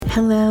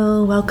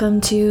Hello,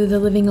 welcome to the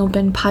Living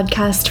Open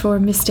podcast for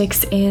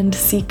mystics and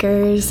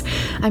seekers.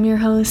 I'm your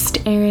host,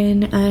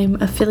 Erin. I'm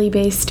a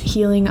Philly-based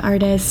healing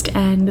artist,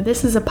 and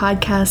this is a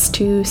podcast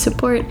to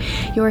support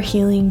your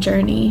healing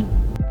journey.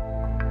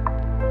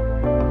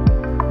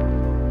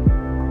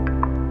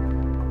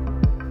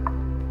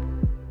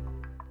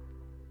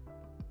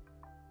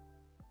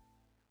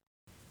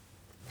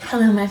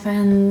 Hello, my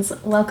friends.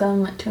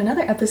 Welcome to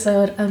another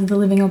episode of the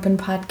Living Open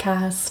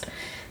podcast.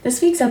 This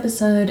week's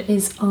episode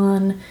is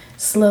on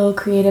slow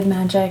creative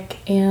magic,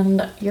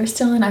 and you're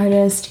still an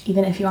artist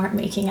even if you aren't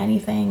making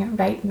anything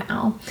right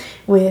now,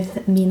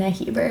 with Mina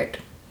Hebert.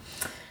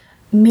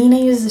 Mina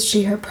uses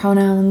she, her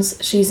pronouns.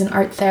 She's an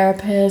art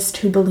therapist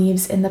who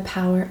believes in the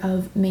power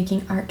of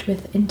making art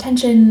with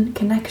intention,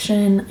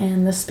 connection,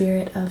 and the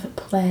spirit of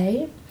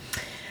play.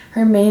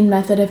 Her main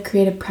method of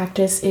creative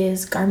practice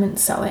is garment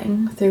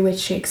sewing, through which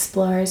she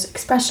explores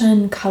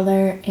expression,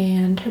 color,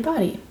 and her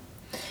body.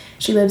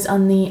 She lives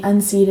on the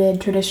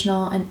unceded,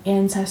 traditional, and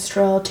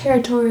ancestral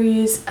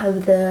territories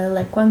of the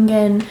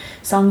Lekwungen,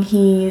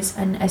 Songhees,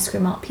 and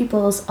Esquimalt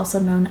peoples, also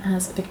known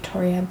as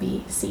Victoria,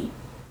 BC.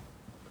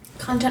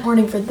 Content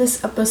warning for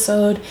this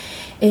episode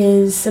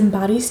is some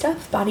body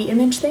stuff, body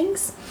image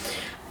things.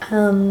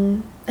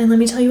 And let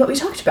me tell you what we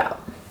talked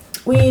about.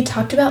 We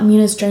talked about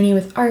Mina's journey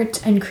with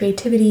art and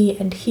creativity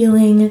and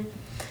healing,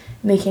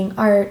 making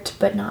art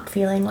but not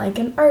feeling like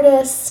an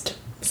artist,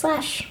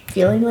 /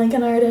 feeling like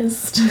an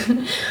artist,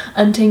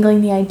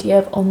 untangling the idea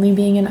of only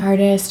being an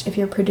artist if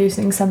you're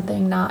producing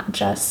something, not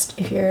just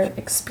if you're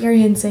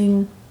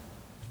experiencing,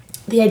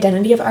 the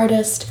identity of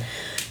artist,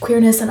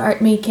 queerness in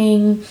art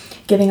making,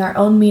 giving our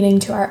own meaning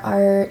to our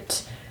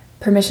art,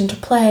 permission to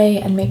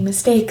play and make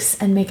mistakes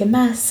and make a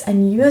mess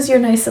and use your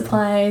nice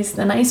supplies,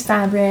 the nice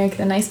fabric,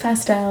 the nice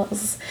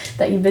pastels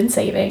that you've been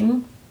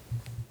saving,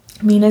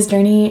 Mina's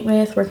journey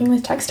with working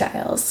with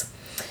textiles,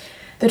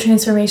 the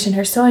transformation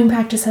her sewing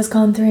practice has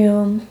gone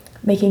through,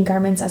 making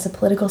garments as a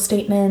political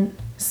statement,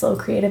 slow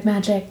creative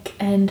magic,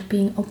 and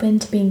being open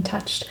to being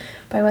touched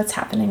by what's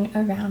happening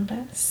around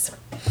us.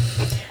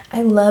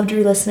 I loved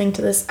re-listening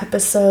to this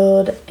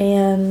episode,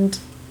 and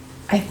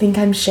I think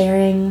I'm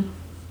sharing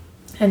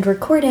and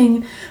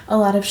recording a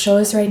lot of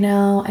shows right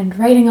now and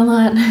writing a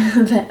lot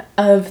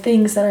of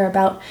things that are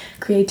about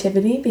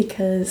creativity,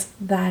 because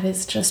that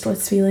is just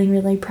what's feeling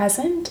really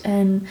present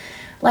and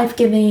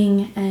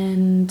life-giving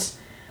and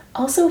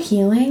also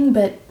healing,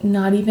 but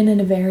not even in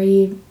a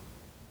very,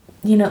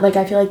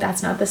 I feel like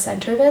that's not the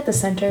center of it. The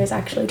center is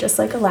actually just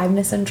like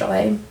aliveness and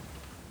joy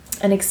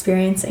and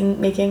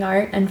experiencing making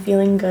art and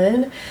feeling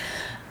good.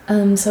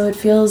 So it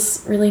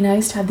feels really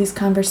nice to have these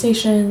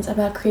conversations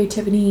about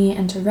creativity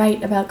and to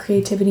write about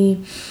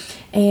creativity.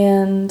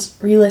 And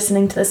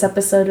re-listening to this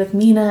episode with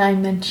Mina, I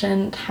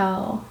mentioned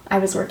how I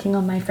was working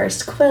on my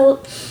first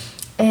quilt,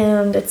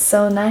 and it's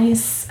so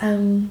nice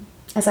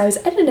as I was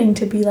editing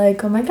to be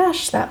like, oh my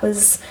gosh, that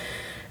was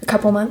a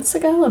couple months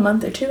ago, a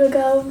month or two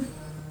ago,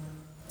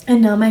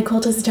 and now my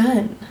quilt is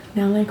done.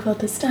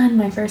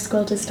 My first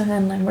quilt is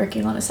done. I'm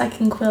working on a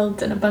second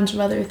quilt and a bunch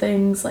of other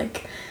things,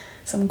 like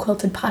some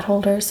quilted pot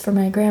holders for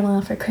my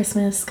grandma for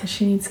Christmas, because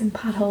she needs some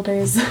pot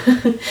holders.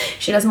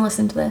 She doesn't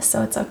listen to this,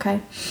 so it's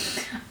okay.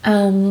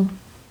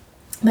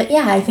 But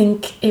yeah, I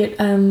think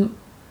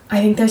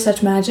there's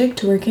such magic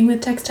to working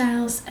with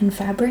textiles and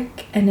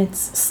fabric, and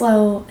it's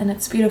slow and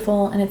it's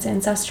beautiful and it's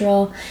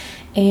ancestral,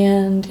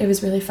 and it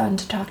was really fun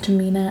to talk to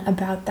Mina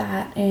about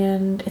that.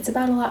 And it's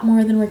about a lot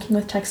more than working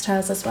with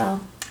textiles as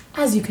well,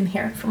 as you can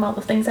hear from all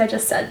the things I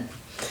just said.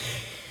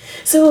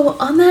 So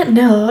on that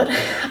note,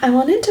 I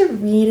wanted to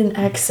read an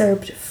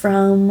excerpt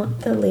from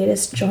the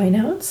latest Joy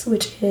Notes,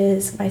 which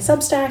is my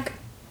Substack.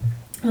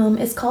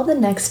 It's called The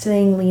Next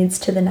Thing Leads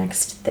to the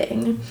Next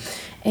Thing,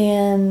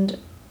 and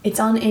it's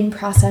on In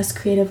Process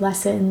Creative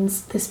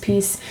Lessons. This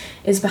piece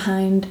is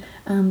behind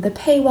the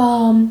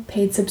paywall.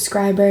 Paid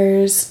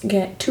subscribers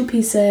get 2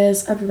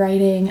 pieces of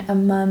writing a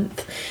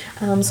month.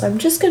 So I'm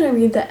just going to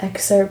read the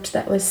excerpt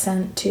that was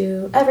sent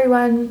to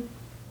everyone.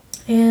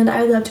 And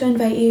I would love to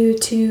invite you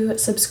to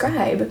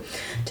subscribe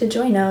to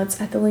Joy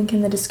Notes at the link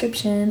in the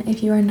description.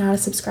 If you are not a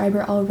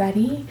subscriber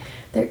already,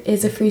 there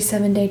is a free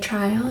 7-day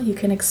trial. You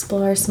can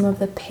explore some of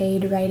the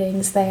paid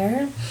writings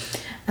there.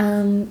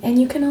 And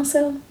you can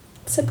also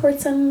support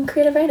some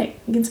creative writing.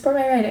 You can support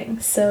my writing.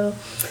 So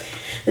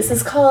this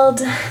is called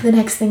The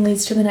Next Thing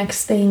Leads to the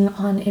Next Thing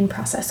on In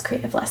Process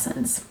Creative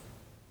Lessons.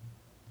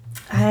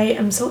 I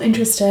am so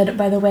interested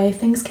by the way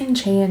things can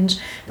change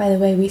by the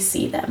way we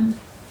see them.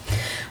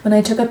 When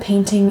I took a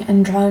painting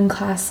and drawing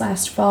class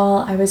last fall,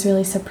 I was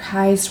really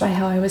surprised by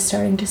how I was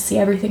starting to see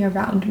everything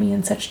around me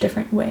in such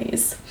different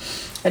ways.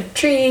 A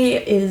tree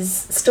is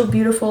still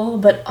beautiful,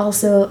 but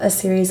also a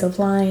series of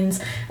lines,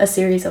 a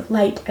series of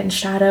light and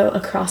shadow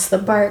across the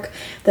bark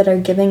that are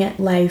giving it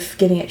life,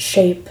 giving it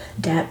shape,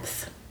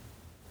 depth.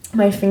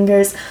 My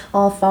fingers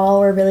all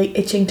fall were really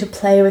itching to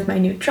play with my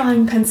new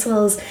drawing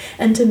pencils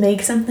and to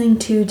make something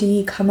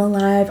 2D come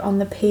alive on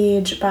the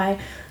page by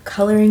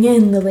coloring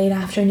in the late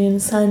afternoon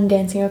sun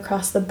dancing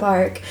across the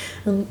bark,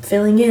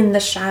 filling in the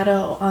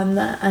shadow on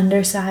the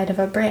underside of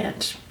a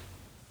branch.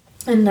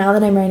 And now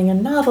that I'm writing a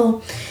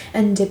novel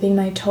and dipping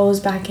my toes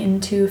back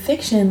into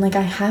fiction like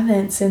I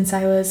haven't since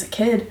I was a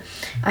kid,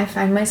 I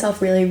find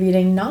myself really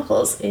reading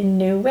novels in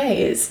new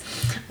ways.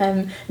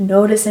 I'm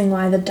noticing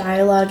why the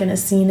dialogue in a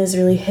scene is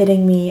really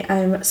hitting me.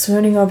 I'm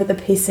swooning over the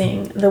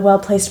pacing, the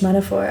well-placed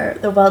metaphor,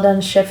 the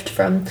well-done shift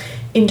from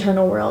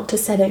internal world to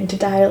setting to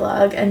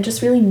dialogue, and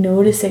just really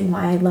noticing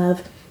why I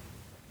love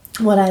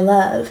what I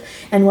love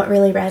and what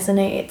really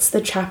resonates. The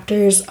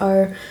chapters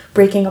are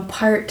breaking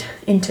apart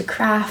into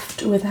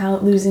craft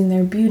without losing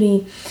their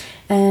beauty,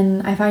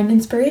 and I find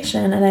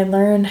inspiration and I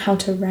learn how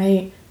to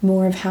write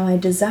more of how I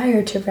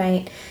desire to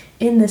write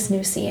in this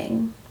new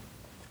seeing.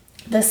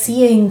 The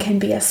seeing can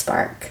be a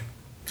spark.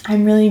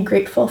 I'm really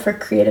grateful for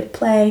creative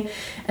play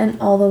and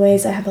all the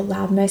ways I have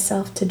allowed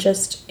myself to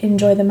just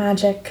enjoy the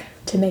magic,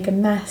 to make a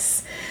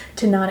mess,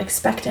 to not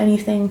expect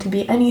anything to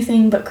be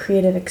anything but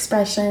creative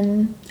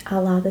expression, a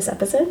la this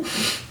episode.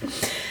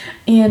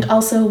 And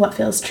also what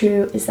feels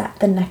true is that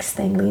the next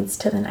thing leads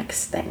to the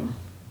next thing.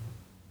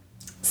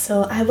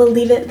 So I will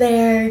leave it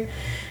there.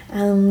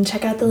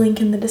 Check out the link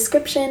in the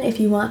description if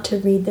you want to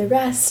read the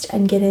rest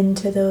and get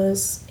into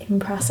those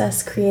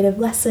in-process creative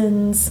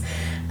lessons.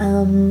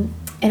 And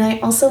I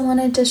also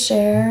wanted to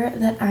share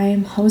that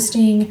I'm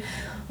hosting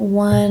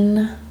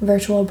one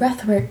virtual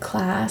breathwork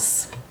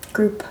class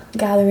group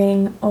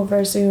gathering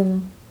over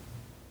Zoom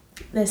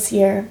this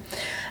year,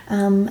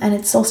 and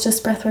it's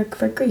Solstice Breathwork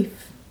for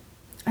Grief.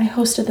 I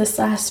hosted this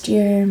last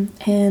year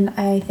and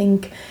I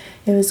think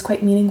it was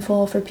quite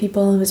meaningful for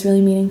people. It was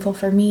really meaningful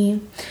for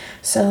me,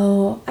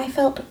 so I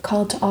felt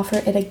called to offer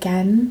it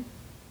again.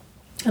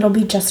 It'll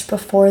be just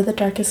before the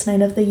darkest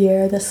night of the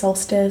year, the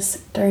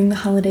solstice, during the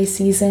holiday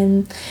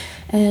season,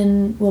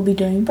 and we'll be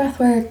doing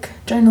breathwork,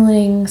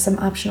 journaling, some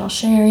optional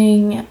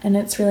sharing, and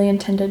it's really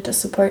intended to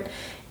support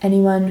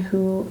anyone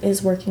who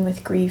is working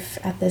with grief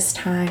at this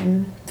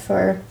time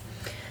for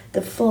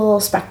the full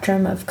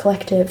spectrum of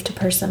collective to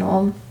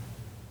personal.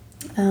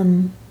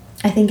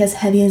 I think as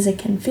heavy as it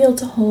can feel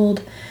to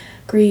hold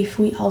grief,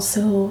 we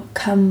also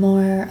come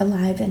more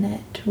alive in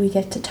it. We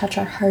get to touch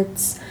our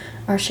hearts,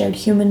 our shared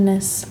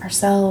humanness,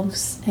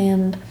 ourselves,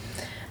 and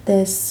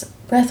this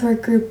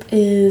breathwork group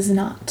is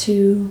not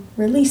to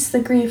release the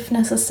grief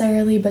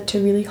necessarily, but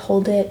to really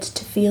hold it,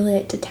 to feel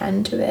it, to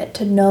tend to it,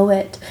 to know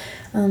it,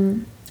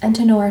 and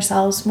to know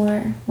ourselves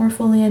more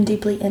fully and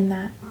deeply in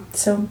that.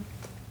 So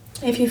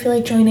if you feel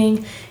like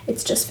joining,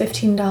 it's just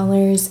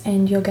 $15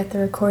 and you'll get the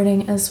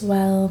recording as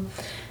well.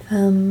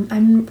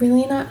 I'm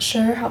really not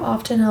sure how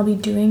often I'll be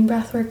doing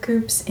breathwork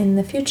groups in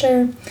the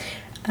future.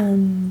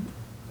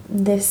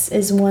 This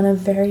is one of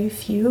very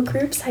few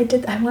groups I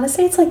did. I want to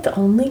say it's like the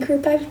only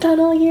group I've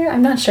done all year.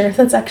 I'm not sure if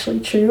that's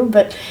actually true,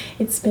 but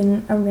it's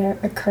been a rare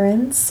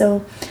occurrence.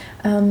 So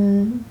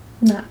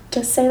not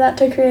to say that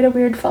to create a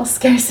weird false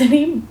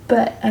scarcity,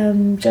 but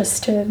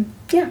just to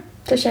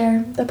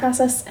share the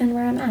process and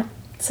where I'm at.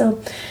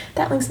 So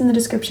that link's in the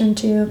description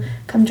too.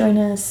 Come join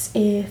us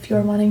if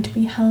you're wanting to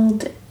be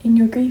held in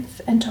your grief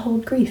and to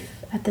hold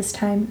grief at this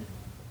time.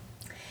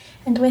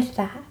 And with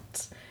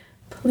that,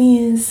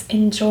 please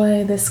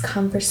enjoy this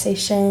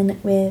conversation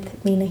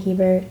with Mina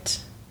Hebert.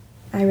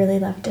 I really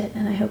loved it,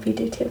 and I hope you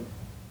do too.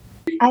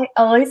 I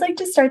always like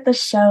to start the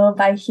show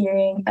by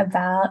hearing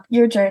about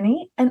your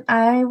journey, and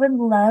I would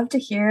love to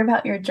hear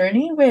about your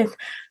journey with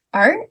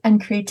art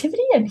and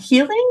creativity and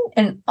healing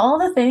and all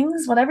the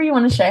things, whatever you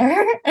want to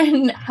share,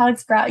 and how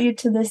it's brought you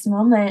to this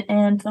moment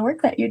and the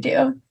work that you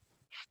do.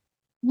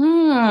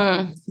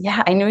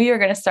 Yeah, I knew you were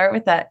going to start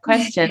with that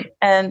question.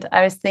 And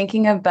I was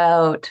thinking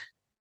about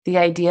the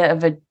idea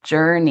of a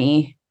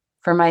journey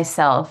for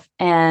myself.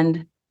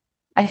 And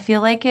I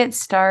feel like it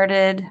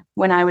started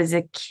when I was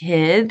a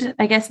kid,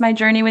 I guess, my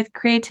journey with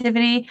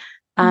creativity.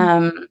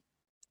 I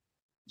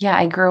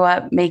grew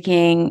up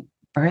making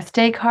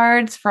birthday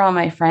cards for all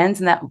my friends,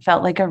 and that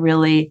felt like a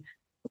really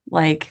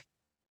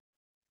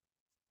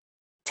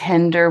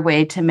tender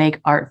way to make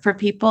art for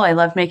people. I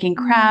love making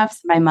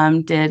crafts. My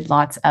mom did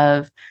lots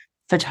of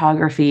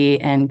photography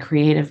and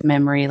creative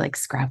memory, like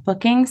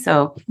scrapbooking.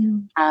 So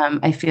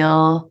I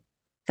feel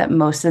that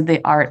most of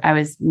the art I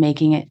was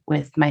making it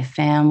with my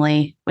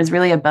family was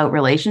really about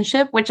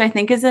relationship, which I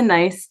think is a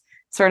nice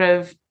sort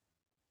of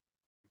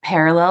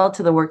parallel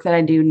to the work that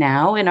I do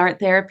now in art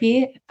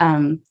therapy,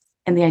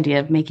 and the idea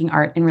of making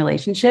art in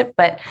relationship.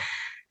 But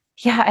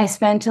yeah, I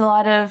spent a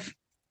lot of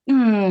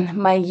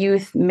my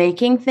youth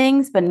making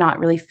things, but not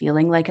really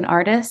feeling like an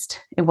artist.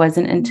 It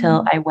wasn't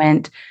until I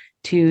went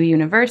to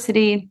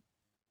university,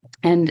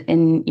 and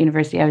in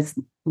university, I was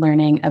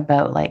learning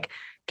about like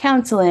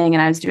counseling,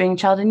 and I was doing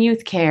child and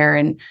youth care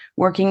and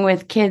working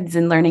with kids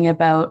and learning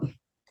about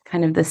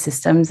kind of the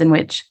systems in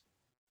which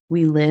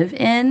we live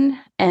in.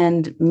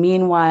 And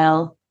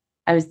meanwhile,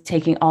 I was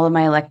taking all of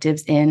my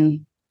electives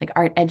in like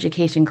art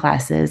education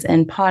classes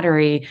and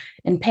pottery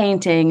and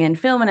painting and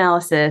film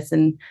analysis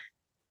and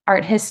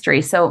art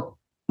history. So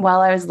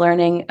while I was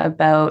learning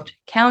about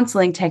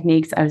counseling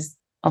techniques, I was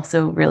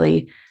also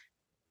really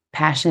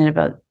passionate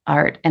about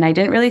art. And I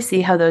didn't really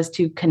see how those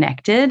two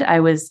connected. I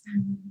was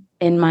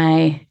in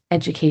my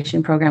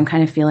education program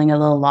kind of feeling a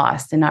little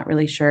lost and not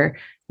really sure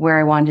where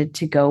I wanted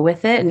to go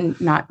with it and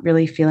not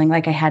really feeling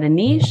like I had a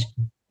niche.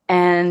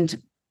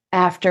 And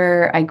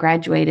after I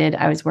graduated,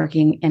 I was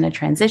working in a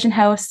transition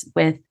house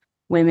with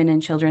women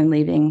and children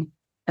leaving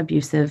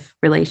abusive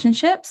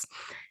relationships.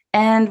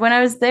 And when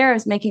I was there, I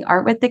was making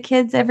art with the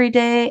kids every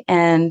day.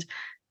 And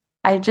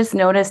I just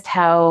noticed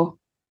how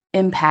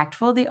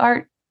impactful the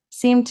art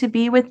seemed to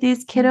be with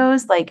these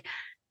kiddos, like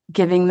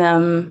giving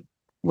them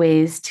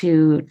ways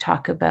to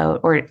talk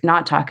about or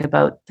not talk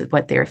about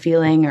what they're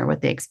feeling or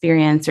what they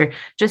experience, or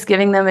just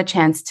giving them a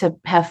chance to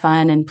have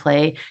fun and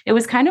play. It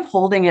was kind of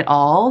holding it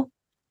all.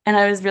 And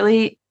I was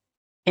really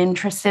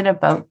interested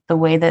about the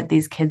way that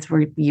these kids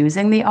were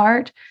using the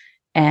art.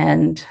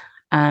 And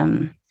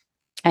I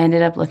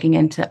ended up looking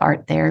into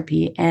art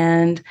therapy,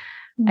 and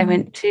I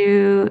went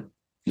to,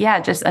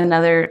 just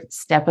another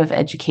step of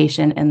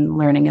education and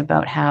learning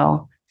about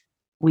how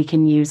we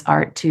can use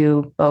art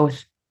to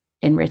both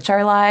enrich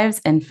our lives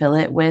and fill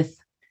it with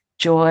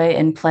joy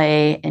and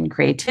play and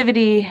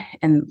creativity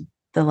and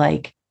the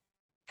like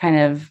kind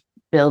of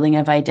building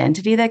of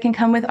identity that can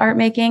come with art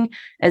making,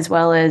 as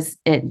well as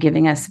it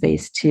giving us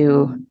space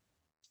to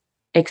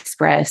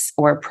express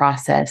or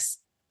process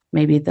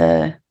maybe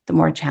the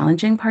more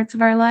challenging parts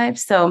of our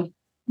lives. So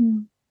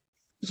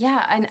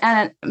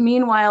and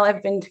meanwhile,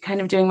 I've been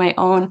kind of doing my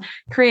own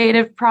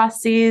creative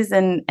processes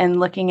and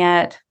looking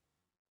at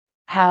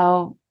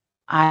how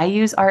I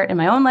use art in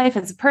my own life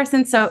as a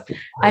person. So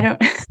I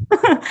don't,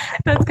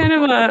 that's kind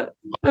of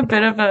a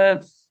bit of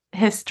a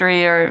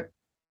history or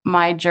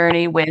my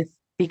journey with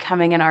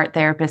becoming an art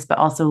therapist, but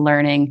also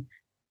learning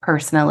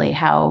personally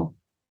how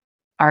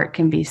art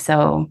can be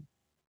so,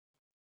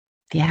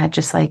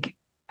 just like,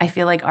 I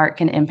feel like art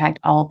can impact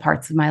all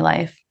parts of my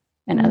life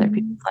and other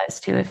people's lives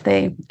too, if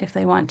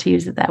they want to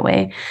use it that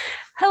way.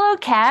 Hello,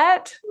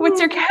 cat. What's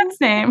your cat's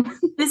name?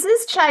 This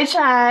is Chai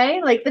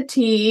Chai, like the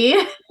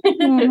tea.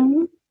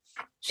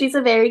 She's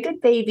a very good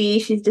baby.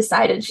 She's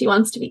decided she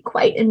wants to be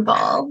quite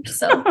involved.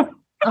 So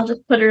I'll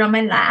just put her on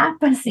my lap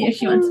and see if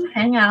she wants to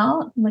hang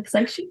out. Looks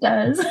like she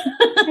does.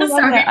 Sorry for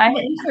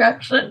the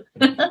interruption.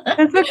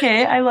 It's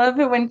okay. I love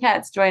it when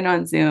cats join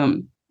on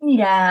Zoom.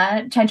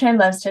 Yeah, Chai Chai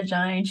loves to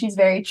join. She's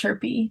very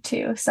chirpy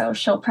too, so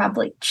she'll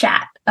probably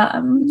chat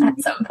at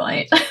some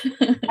point.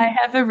 I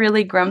have a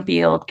really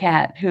grumpy old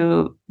cat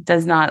who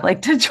does not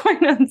like to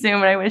join on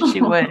Zoom, and I wish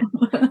she would.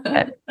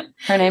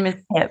 Her name is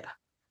Pip.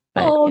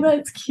 Oh,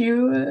 that's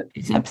cute.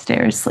 She's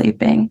upstairs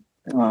sleeping.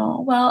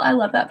 Oh, well, I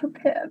love that for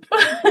Pip.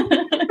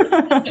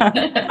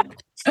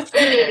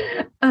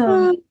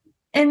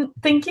 And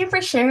thank you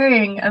for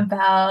sharing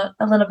a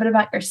little bit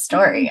about your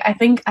story. I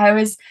think I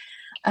was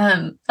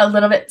a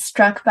little bit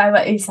struck by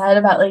what you said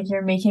about like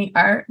you're making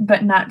art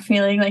but not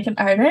feeling like an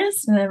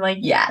artist, and I'm like,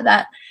 yeah,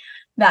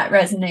 that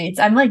resonates.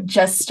 I'm like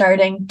just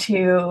starting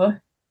to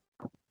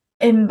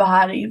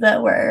embody the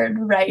word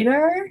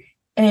writer,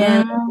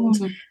 and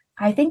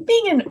I think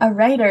being a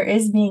writer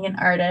is being an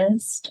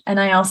artist. And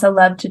I also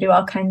love to do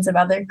all kinds of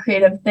other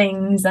creative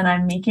things, and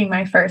I'm making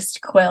my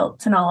first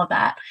quilt and all of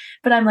that,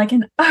 but I'm like,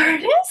 an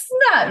artist,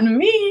 not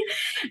me.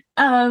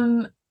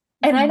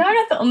 And I know I'm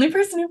not the only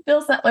person who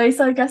feels that way.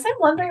 So I guess I'm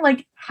wondering,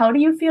 like, how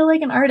do you feel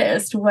like an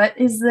artist? What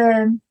is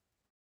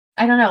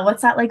I don't know,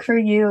 what's that like for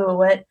you?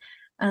 What,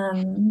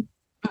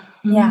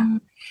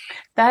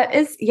 That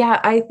is,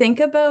 I think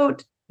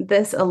about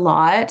this a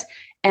lot.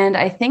 And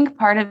I think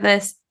part of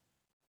this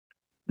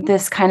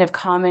kind of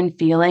common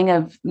feeling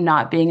of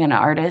not being an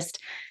artist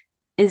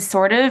is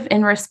sort of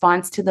in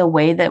response to the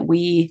way that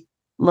we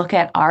look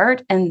at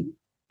art and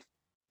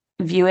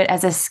view it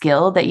as a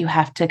skill that you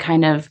have to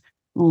kind of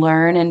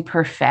learn and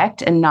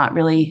perfect, and not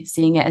really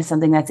seeing it as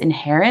something that's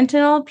inherent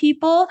in all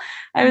people.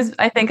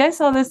 I think I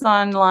saw this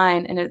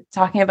online, and it's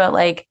talking about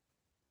like,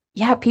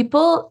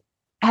 people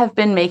have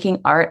been making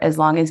art as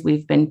long as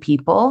we've been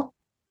people.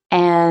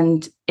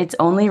 And it's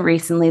only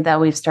recently that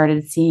we've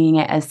started seeing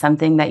it as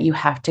something that you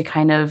have to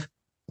kind of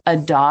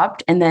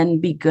adopt and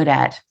then be good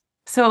at.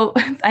 So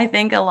I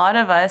think a lot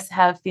of us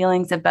have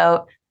feelings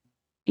about,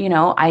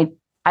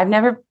 I've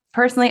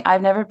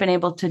never been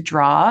able to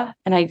draw,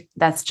 and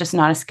that's just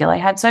not a skill I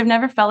had. So I've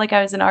never felt like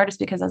I was an artist,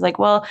 because I was like,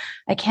 well,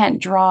 I can't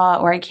draw,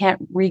 or I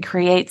can't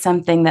recreate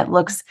something that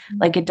looks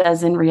like it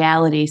does in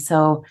reality.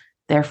 So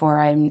therefore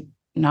I'm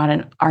not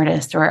an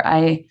artist. Or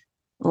I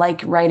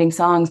like writing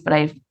songs, but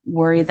I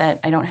worry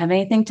that I don't have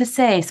anything to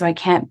say, so I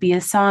can't be a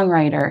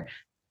songwriter.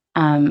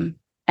 And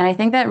I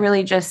think that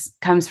really just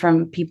comes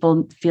from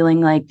people feeling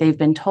like they've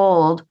been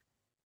told,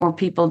 or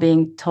people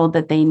being told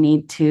that they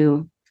need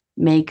to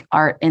make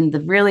art in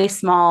the really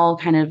small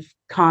kind of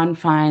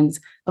confines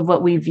of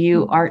what we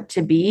view art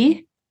to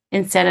be,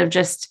 instead of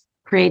just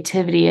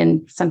creativity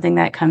and something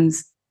that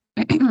comes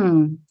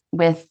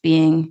with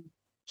being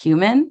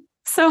human.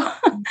 So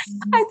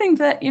I think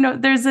that,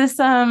 there's this,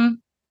 I'd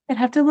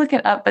have to look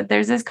it up, but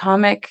there's this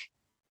comic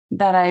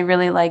that I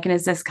really like. And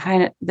it's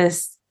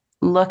this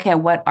look at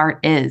what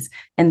art is.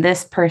 And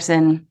this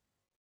person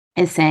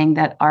is saying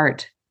that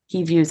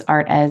he views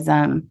art as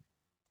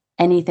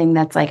anything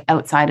that's like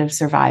outside of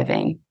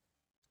surviving.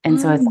 And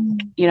so it's,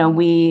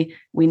 we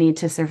need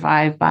to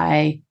survive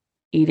by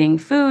eating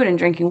food and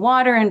drinking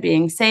water and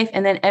being safe.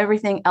 And then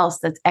everything else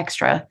that's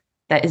extra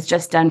that is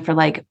just done for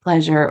like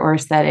pleasure or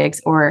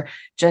aesthetics or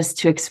just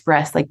to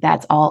express, like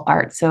that's all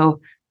art.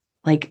 So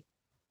like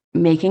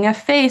making a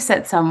face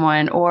at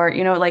someone or,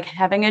 like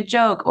having a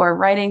joke or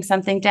writing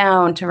something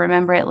down to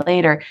remember it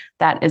later,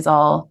 that is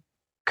all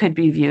could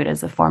be viewed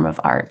as a form of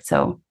art.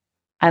 So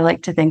I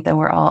like to think that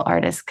we're all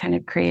artists kind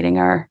of creating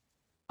our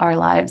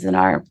lives and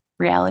our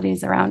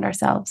realities around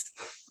ourselves.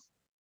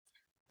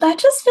 That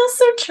just feels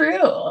so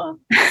true.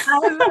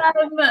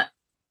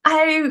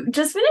 I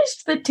just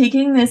finished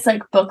taking this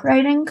like book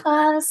writing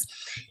class,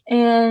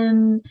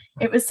 and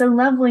it was so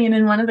lovely. And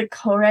in one of the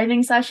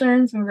co-writing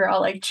sessions, we were all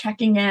like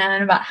checking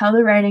in about how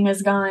the writing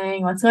is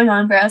going, what's going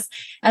on for us.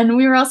 And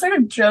we were all sort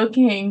of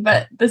joking,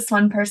 but this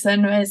one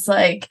person was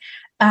like,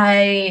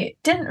 I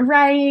didn't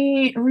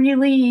write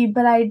really,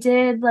 but I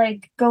did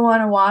like go on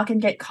a walk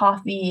and get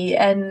coffee,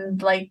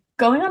 and like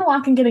going on a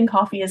walk and getting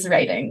coffee is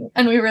writing.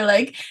 And we were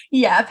like,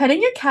 yeah,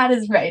 petting your cat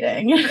is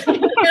writing.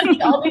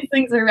 All these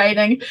things are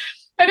writing.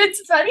 And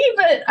it's funny,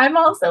 but I'm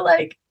also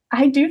like,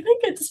 I do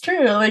think it's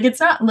true. Like, it's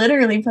not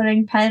literally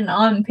putting pen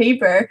on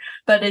paper,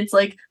 but it's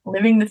like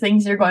living the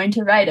things you're going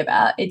to write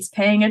about. It's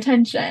paying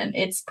attention.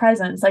 It's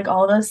presence. Like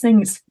all those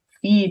things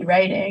feed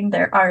writing.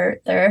 They're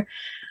art. They're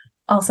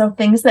also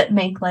things that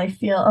make life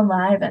feel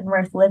alive and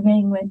worth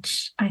living,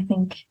 which I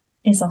think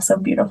is also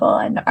beautiful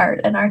and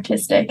art and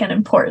artistic and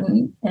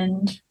important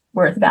and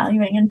worth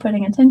valuing and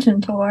putting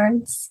attention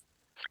towards.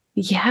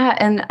 Yeah.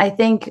 And I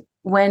think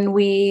when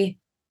we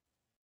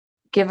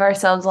give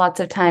ourselves lots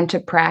of time to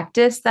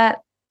practice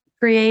that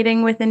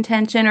creating with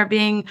intention or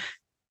being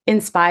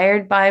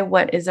inspired by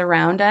what is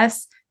around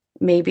us,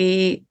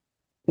 maybe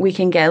we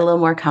can get a little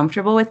more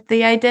comfortable with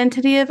the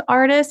identity of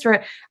artist.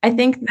 Or I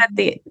think that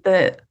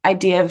the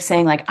idea of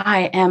saying like,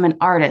 I am an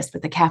artist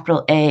with a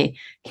capital A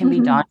can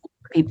be daunting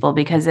for people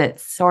because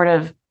it's sort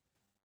of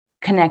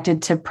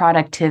connected to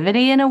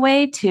productivity in a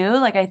way too.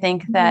 Like, I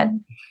think that,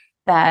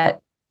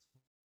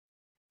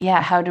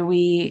 how do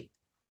we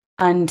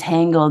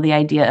untangle the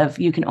idea of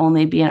you can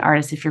only be an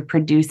artist if you're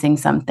producing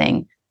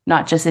something,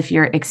 not just if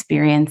you're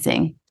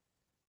experiencing.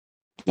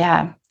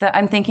 Yeah.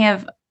 I'm thinking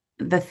of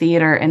the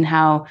theater and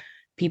how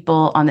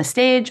people on the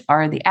stage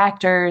are the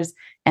actors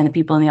and the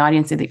people in the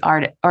audience are the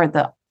art or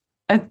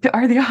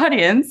the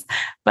audience.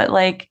 But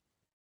like,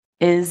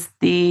 is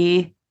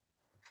it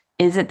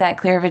that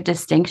clear of a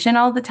distinction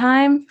all the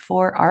time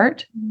for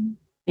art?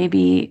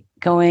 Maybe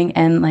going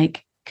and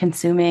like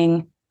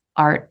consuming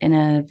art in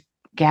a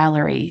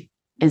gallery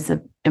is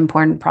an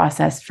important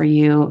process for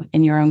you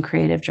in your own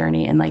creative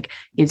journey and like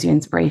gives you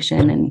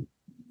inspiration and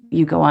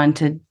you go on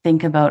to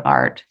think about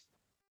art.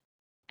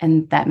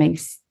 And that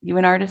makes you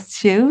an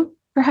artist too,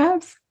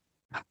 perhaps.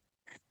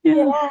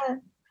 Yeah.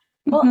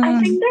 Well, I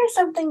think there's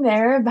something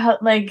there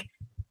about like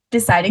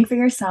deciding for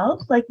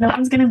yourself. Like no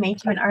one's going to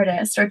make you an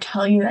artist or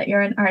tell you that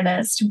you're an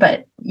artist,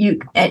 but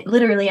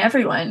literally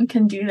everyone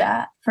can do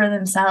that for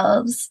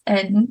themselves.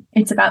 And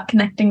it's about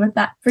connecting with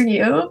that for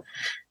you.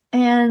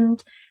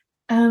 And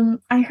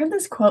I heard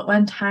this quote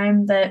one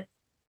time that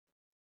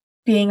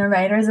being a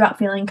writer is about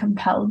feeling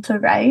compelled to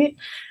write.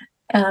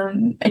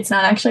 It's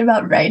not actually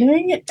about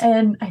writing.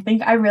 And I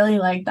think I really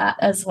like that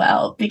as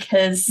well,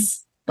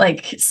 because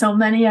like so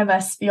many of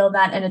us feel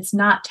that, and it's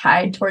not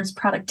tied towards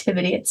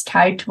productivity. It's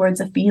tied towards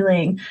a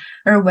feeling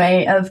or a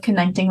way of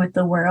connecting with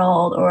the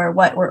world or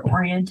what we're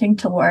orienting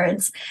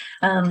towards,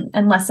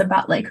 and less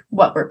about like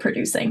what we're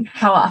producing,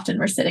 how often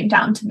we're sitting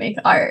down to make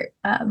art,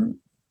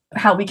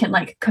 how we can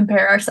like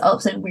compare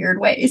ourselves in weird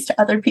ways to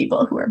other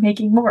people who are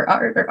making more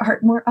art or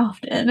art more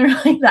often or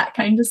like that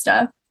kind of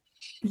stuff.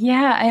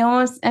 Yeah,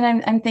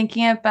 I'm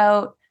thinking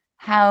about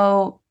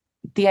how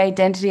the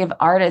identity of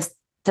artist,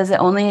 does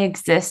it only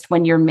exist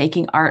when you're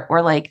making art?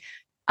 Or like,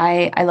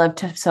 I love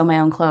to sew my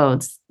own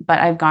clothes, but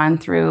I've gone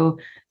through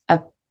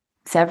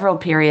several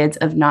periods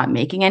of not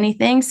making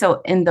anything.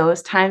 So in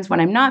those times when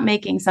I'm not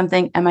making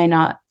something, am I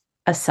not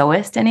a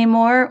sewist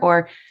anymore?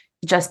 Or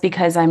just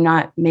because I'm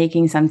not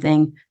making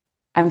something,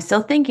 I'm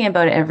still thinking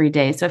about it every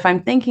day. So if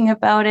I'm thinking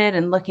about it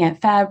and looking at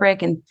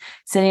fabric and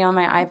sitting on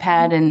my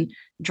iPad and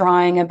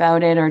drawing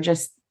about it or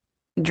just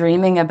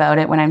dreaming about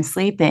it when I'm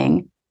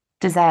sleeping,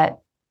 does that,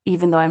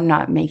 even though I'm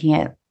not making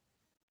it,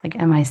 like,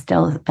 am I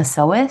still a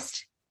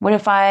sewist? What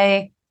if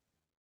I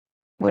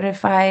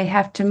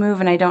have to move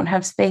and I don't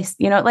have space?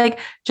 Like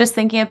just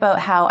thinking about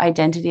how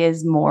identity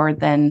is more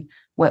than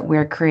what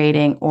we're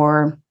creating.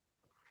 Or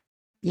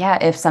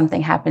if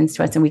something happens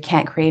to us and we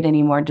can't create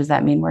anymore, does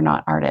that mean we're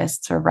not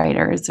artists or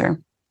writers?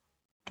 Or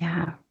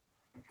Yeah,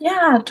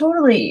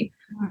 totally.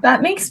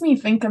 That makes me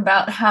think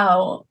about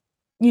how,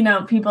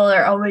 people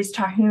are always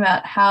talking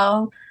about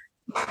how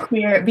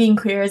being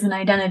queer is an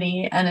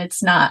identity, and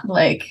it's not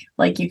like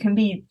you can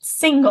be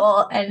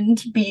single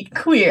and be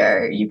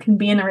queer. You can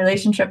be in a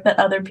relationship that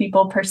other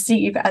people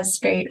perceive as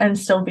straight and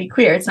still be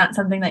queer. It's not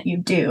something that you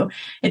do,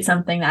 it's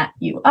something that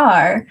you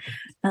are.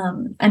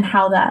 And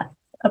how that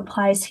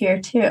applies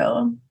here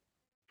too.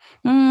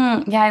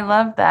 Yeah, I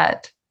love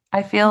that.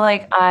 I feel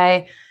like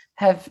I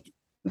have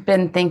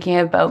been thinking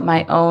about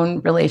my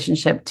own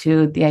relationship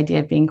to the idea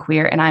of being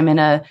queer, and I'm in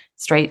a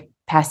straight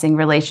passing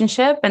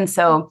relationship. And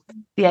so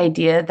the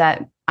idea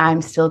that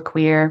I'm still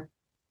queer,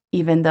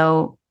 even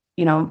though,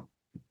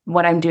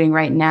 what I'm doing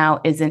right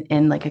now isn't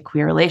in like a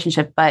queer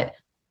relationship, but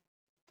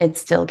it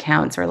still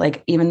counts. Or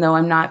like, even though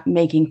I'm not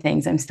making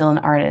things, I'm still an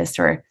artist.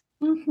 Or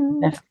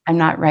if I'm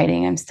not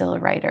writing, I'm still a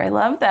writer. I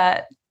love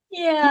that.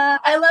 Yeah,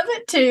 I love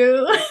it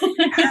too.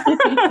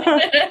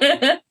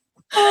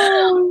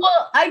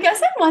 Well, I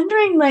guess I'm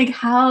wondering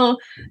how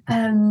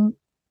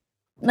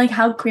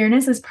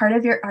queerness is part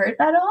of your art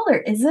at all, or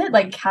is it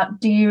like, how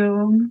do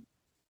you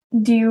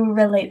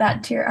relate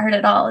that to your art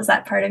at all? Is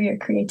that part of your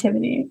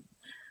creativity?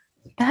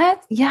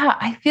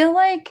 I feel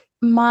like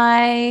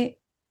my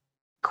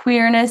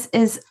queerness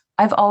is,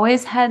 I've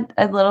always had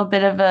a little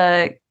bit of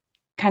a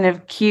kind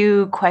of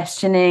Q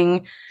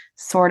questioning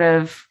sort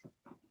of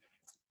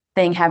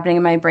thing happening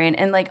in my brain,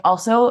 and like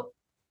also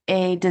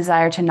a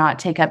desire to not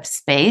take up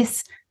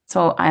space.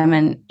 So I'm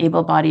an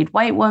able-bodied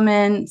white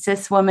woman,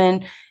 cis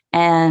woman,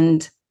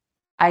 and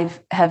I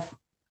have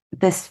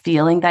this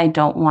feeling that I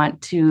don't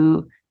want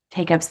to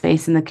take up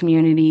space in the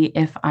community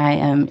if I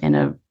am in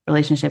a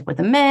relationship with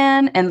a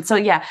man. And so,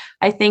 yeah,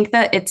 I think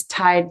that it's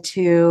tied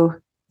to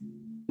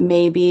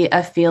maybe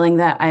a feeling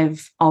that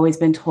I've always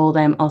been told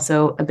I'm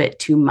also a bit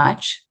too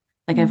much.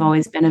 Like I've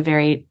always been a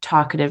very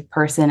talkative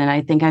person. And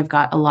I think I've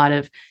got a lot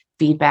of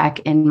feedback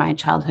in my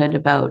childhood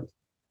about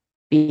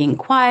being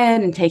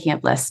quiet and taking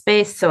up less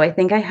space. So I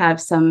think I have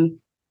some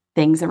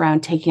things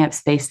around taking up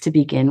space to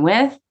begin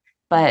with,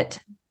 but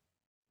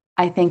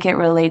I think it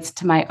relates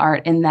to my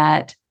art in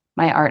that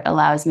my art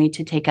allows me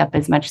to take up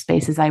as much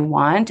space as I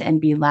want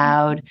and be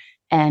loud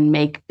and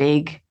make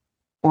big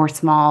or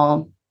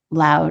small,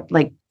 loud,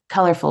 like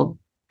colorful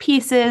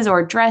pieces,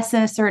 or dress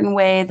in a certain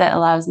way that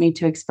allows me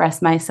to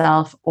express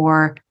myself,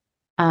 or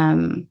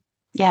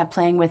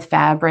playing with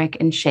fabric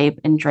and shape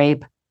and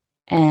drape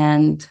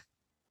and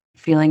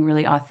feeling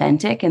really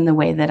authentic in the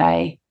way that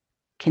I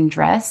can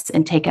dress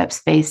and take up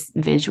space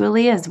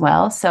visually as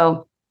well.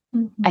 So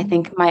I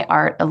think my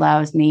art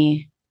allows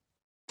me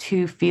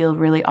to feel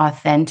really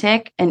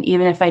authentic. And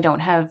even if I don't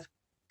have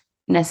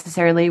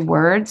necessarily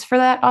words for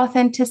that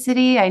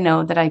authenticity, I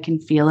know that I can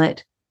feel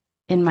it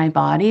in my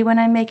body when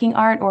I'm making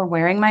art or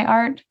wearing my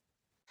art.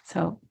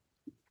 So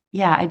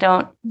yeah,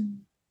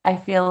 I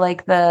feel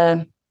like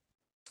the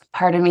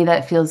part of me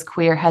that feels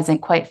queer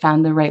hasn't quite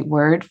found the right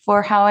word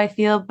for how I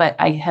feel, but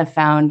I have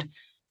found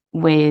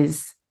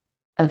ways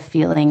of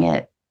feeling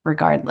it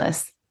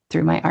regardless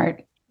through my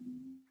art.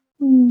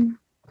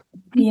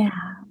 Yeah,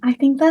 I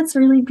think that's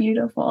really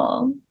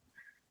beautiful.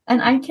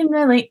 And I can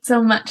relate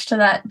so much to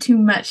that too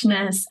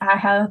muchness. I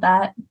have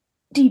that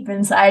deep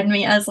inside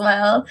me as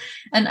well.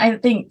 And I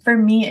think for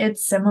me,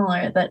 it's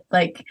similar that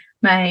like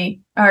my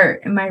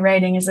art and my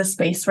writing is a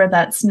space where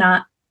that's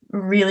not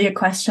really a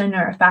question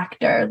or a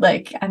factor.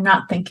 Like I'm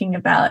not thinking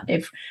about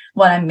if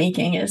what I'm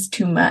making is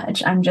too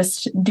much. I'm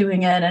just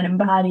doing it and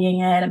embodying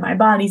it, and my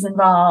body's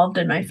involved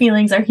and my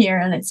feelings are here.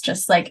 And it's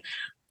just like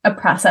a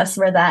process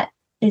where that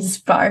is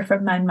far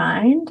from my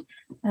mind.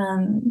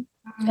 And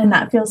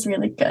that feels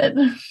really good.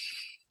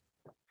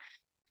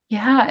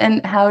 Yeah.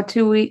 And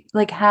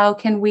how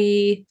can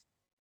we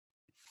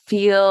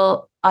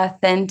feel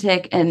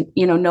authentic and,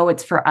 know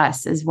it's for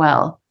us as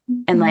well.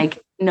 And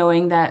like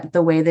knowing that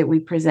the way that we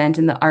present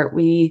and the art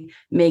we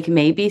make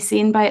may be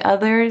seen by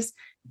others,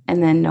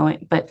 and then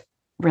knowing, but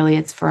really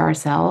it's for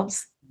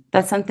ourselves.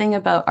 That's something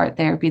about art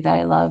therapy that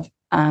I love.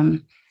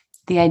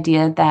 The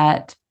idea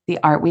that the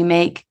art we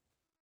make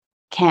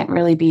can't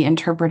really be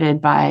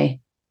interpreted by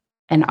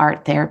an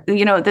art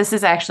therapist. This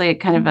is actually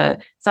kind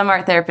of some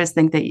art therapists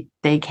think that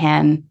they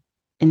can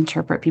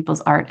interpret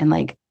people's art and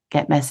like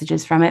get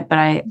messages from it.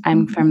 But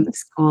I'm from the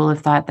school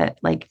of thought that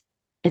like,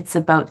 it's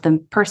about the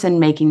person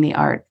making the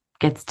art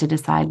gets to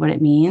decide what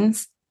it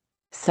means.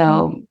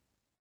 So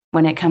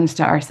when it comes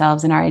to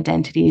ourselves and our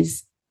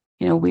identities,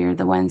 we're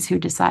the ones who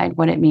decide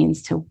what it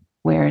means to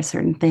wear a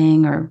certain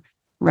thing or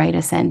write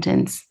a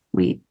sentence.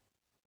 We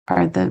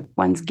are the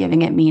ones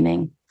giving it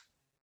meaning.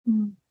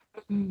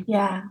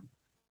 Yeah.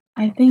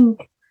 I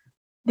think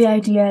the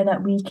idea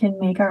that we can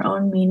make our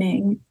own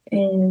meaning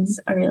is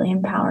a really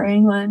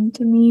empowering one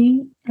to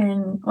me.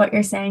 And what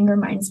you're saying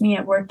reminds me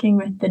of working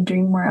with the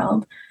dream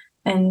world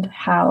and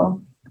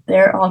how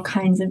there are all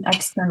kinds of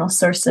external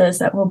sources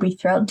that will be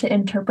thrilled to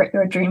interpret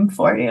your dream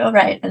for you,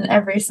 right? And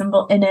every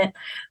symbol in it.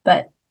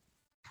 But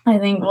I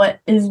think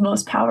what is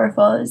most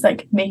powerful is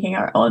like making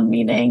our own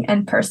meaning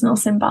and personal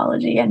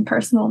symbology and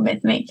personal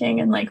myth making,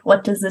 and like,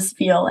 what does this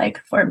feel like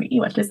for me?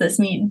 What does this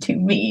mean to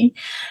me?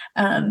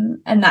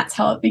 And that's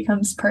how it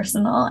becomes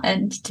personal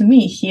and, to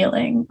me,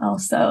 healing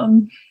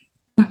also.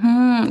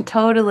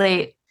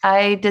 Totally.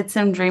 I did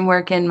some dream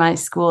work in my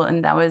school,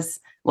 and that was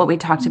what we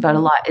talked about a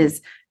lot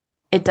is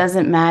it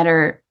doesn't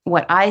matter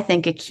what I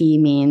think a key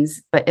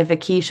means, but if a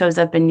key shows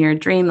up in your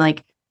dream,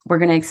 like we're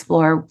going to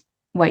explore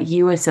what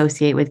you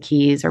associate with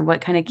keys or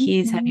what kind of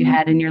keys have you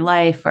had in your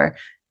life or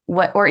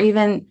what, or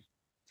even,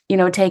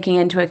 taking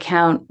into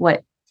account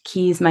what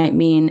keys might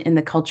mean in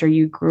the culture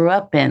you grew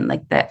up in,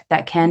 like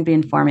that can be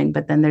informing,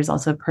 but then there's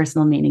also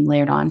personal meaning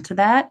layered onto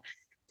that.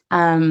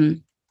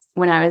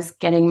 When I was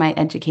getting my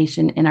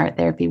education in art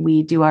therapy,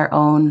 we do our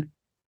own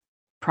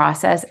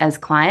process as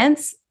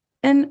clients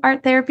in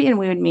art therapy, and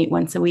we would meet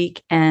once a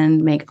week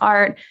and make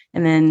art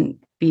and then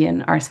be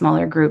in our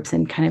smaller groups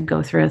and kind of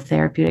go through a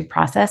therapeutic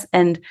process.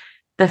 And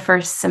the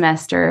first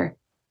semester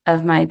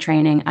of my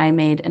training, I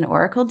made an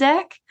oracle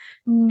deck.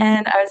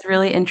 And I was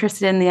really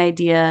interested in the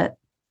idea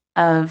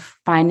of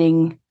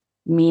finding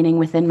meaning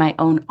within my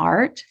own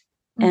art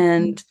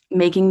and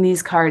making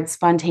these cards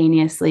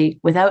spontaneously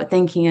without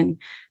thinking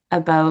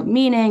about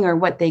meaning or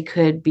what they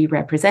could be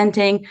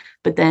representing,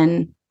 but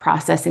then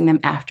processing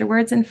them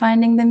afterwards and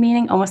finding the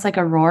meaning, almost like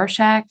a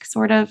Rorschach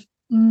sort of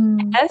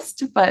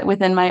test, but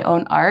within my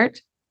own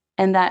art.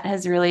 And that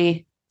has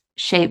really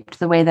shaped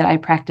the way that I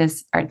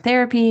practice art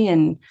therapy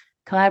and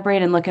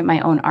collaborate and look at my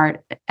own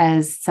art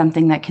as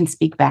something that can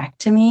speak back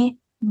to me.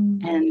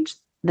 And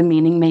the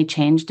meaning may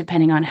change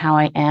depending on how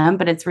I am,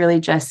 but it's really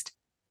just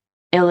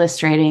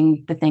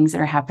illustrating the things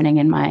that are happening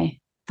in my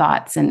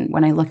thoughts. And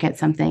when I look at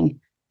something,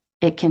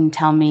 it can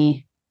tell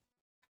me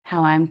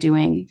how I'm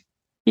doing,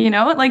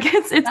 like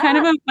it's kind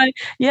of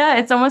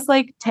it's almost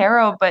like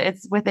tarot, but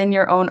it's within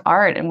your own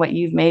art and what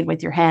you've made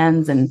with your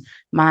hands and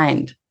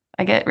mind.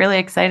 I get really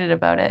excited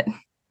about it.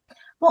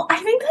 Well,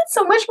 I think that's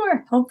so much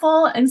more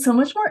helpful and so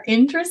much more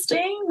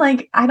interesting.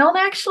 Like, I don't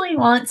actually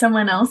want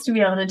someone else to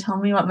be able to tell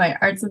me what my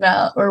art's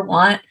about or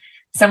want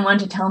someone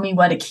to tell me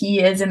what a key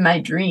is in my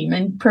dream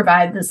and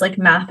provide this like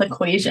math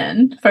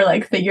equation for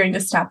like figuring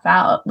this stuff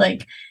out.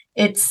 Like,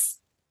 it's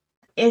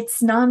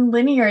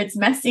non-linear, it's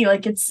messy,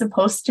 like it's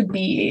supposed to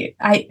be.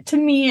 To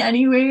me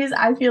anyways,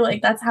 I feel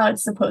like that's how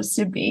it's supposed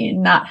to be,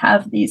 and not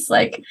have these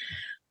like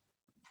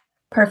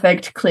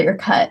perfect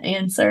clear-cut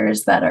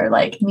answers that are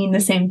like mean the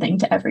same thing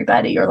to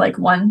everybody, or like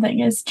one thing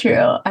is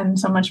true. I'm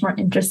so much more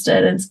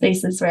interested in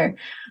spaces where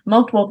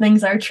multiple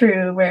things are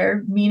true,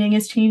 where meaning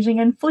is changing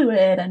and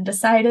fluid and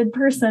decided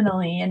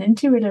personally and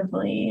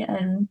intuitively,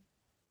 and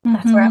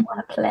that's where I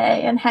want to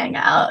play and hang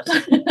out.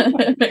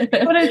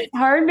 But it's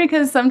hard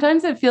because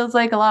sometimes it feels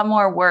like a lot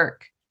more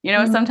work.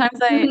 Sometimes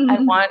I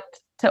want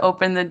to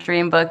open the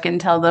dream book and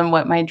tell them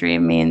what my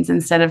dream means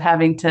instead of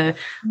having to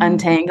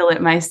untangle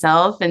it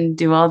myself and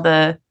do all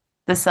the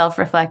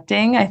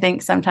self-reflecting. I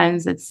think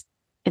sometimes it's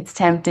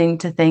tempting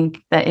to think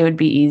that it would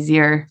be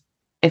easier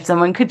if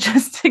someone could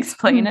just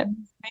explain it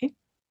to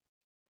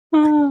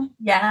me.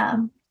 Yeah,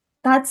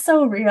 that's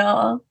so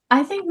real.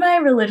 I think my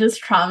religious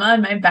trauma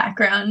and my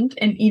background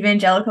in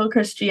evangelical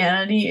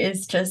Christianity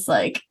is just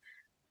like,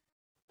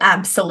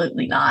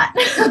 absolutely not.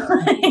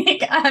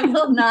 Like, I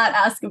will not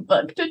ask a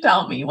book to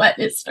tell me what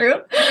is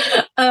true.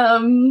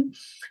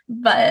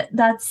 But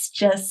that's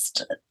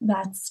just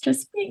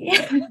me.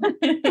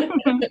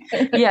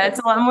 Yeah, it's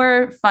a lot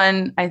more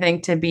fun, I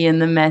think, to be in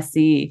the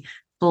messy,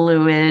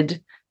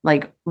 fluid,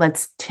 like,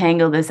 let's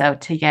tangle this out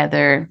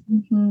together.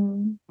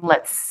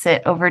 Let's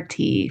sit over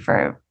tea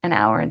for an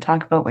hour and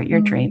talk about what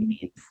your dream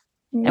means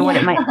and what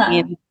it might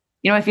mean.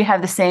 If you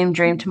have the same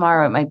dream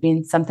tomorrow, it might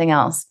mean something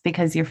else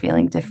because you're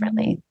feeling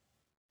differently.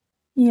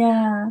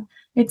 Yeah.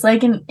 It's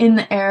like in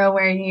the era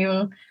where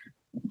you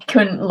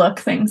couldn't look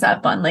things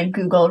up on like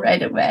Google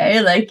right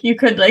away. Like, you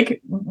could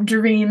like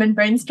dream and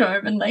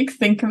brainstorm and like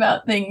think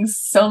about things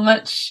so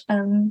much,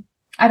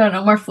 I don't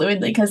know, more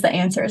fluidly, because the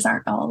answers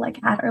aren't all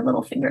like at our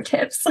little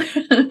fingertips.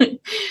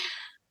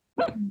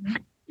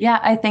 Yeah,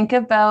 I think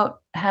about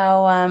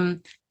how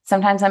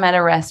sometimes I'm at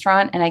a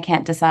restaurant and I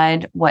can't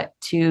decide what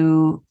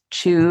to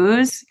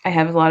choose. I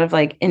have a lot of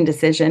like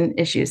indecision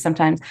issues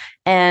sometimes,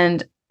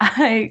 and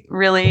I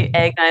really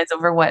agonize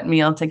over what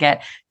meal to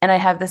get. And I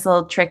have this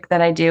little trick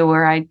that I do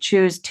where I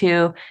choose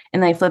two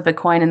and I flip a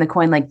coin and the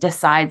coin like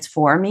decides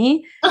for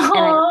me.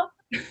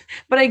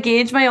 But I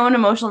gauge my own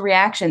emotional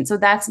reaction. So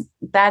that's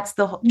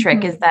the whole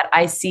trick, is that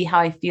I see how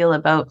I feel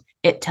about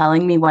it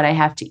telling me what I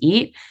have to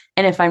eat.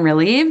 And if I'm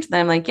relieved,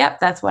 then I'm like, yep,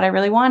 that's what I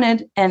really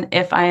wanted. And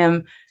if I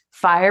am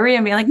fiery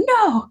and being like,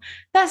 no,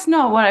 that's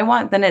not what I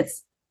want, then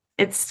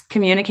it's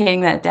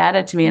communicating that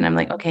data to me. And I'm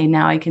like, okay,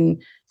 now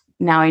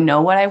I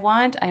know what I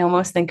want. I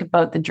almost think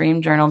about the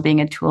dream journal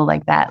being a tool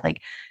like that,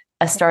 like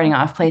a starting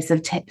off place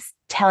of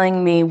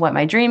telling me what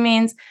my dream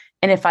means.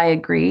 And if I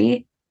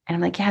agree, and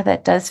I'm like, yeah,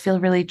 that does feel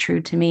really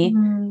true to me,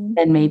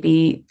 then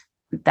maybe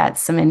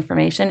that's some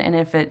information. And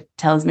if it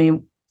tells me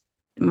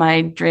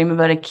my dream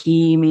about a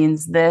key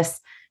means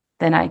this,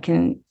 then I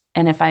can,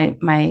 and if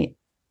my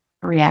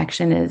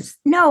reaction is,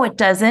 no, it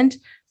doesn't,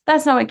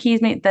 that's not what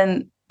keys mean,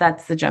 then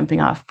that's the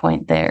jumping off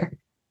point there.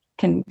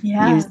 Can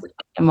use the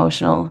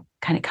emotional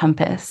kind of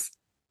compass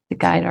to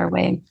guide our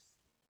way.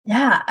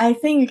 Yeah, I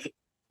think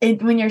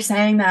when you're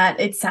saying that,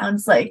 it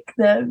sounds like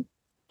the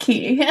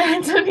key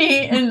to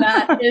me, and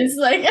that is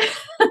like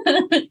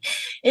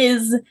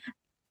is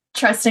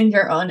trusting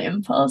your own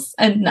impulse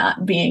and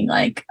not being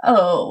like,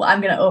 oh,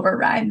 I'm going to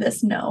override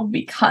this no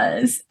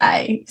because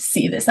I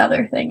see this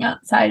other thing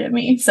outside of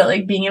me. So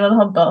like being able to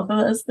hold both of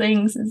those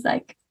things is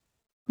like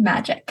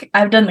magic.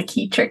 I've done the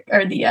key trick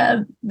or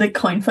the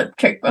coin flip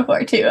trick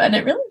before too, and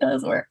it really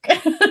does work.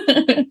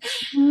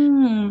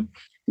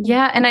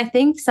 Yeah, and I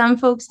think some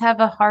folks have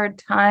a hard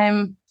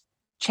time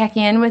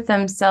checking in with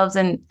themselves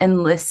and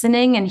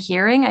listening and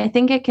hearing. I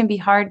think it can be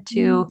hard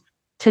to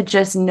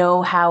just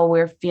know how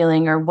we're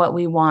feeling or what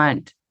we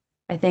want.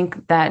 I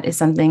think that is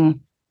something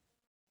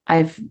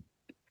I've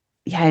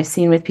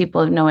seen with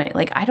people knowing,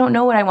 like, I don't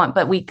know what I want,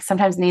 but we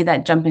sometimes need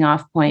that jumping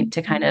off point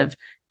to kind of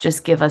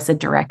just give us a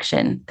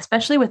direction,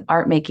 especially with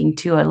art making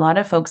too. A lot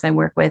of folks I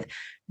work with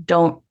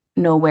don't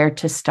know where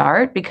to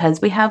start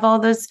because we have all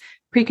those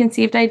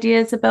preconceived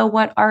ideas about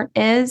what art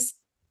is.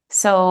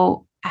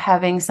 So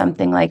having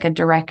something like a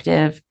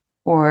directive,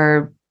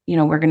 or,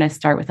 we're going to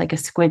start with like a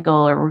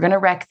squiggle, or we're going to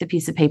wreck the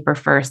piece of paper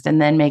first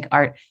and then make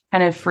art,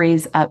 kind of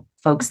frees up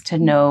folks to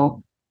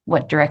know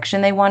what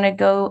direction they want to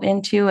go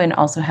into and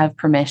also have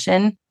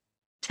permission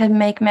to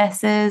make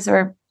messes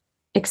or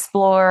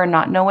explore or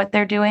not know what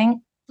they're doing.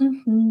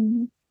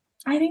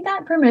 I think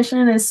that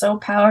permission is so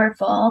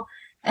powerful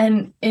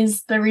and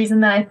is the reason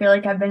that I feel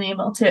like I've been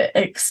able to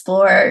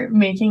explore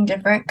making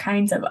different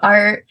kinds of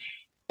art,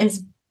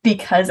 is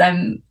because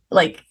I'm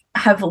like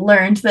have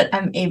learned that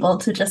I'm able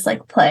to just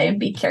like play and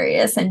be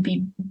curious and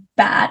be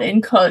bad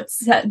in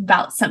quotes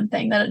about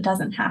something, that it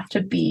doesn't have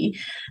to be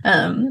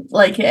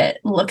like it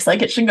looks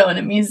like it should go in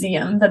a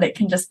museum, that it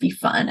can just be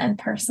fun and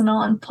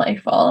personal and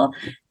playful.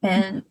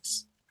 And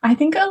I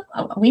think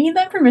we need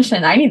that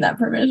permission. I need that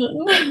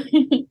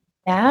permission.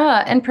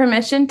 Yeah, and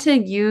permission to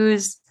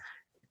use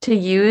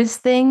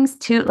things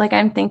too. Like,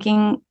 I'm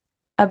thinking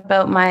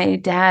about my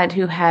dad,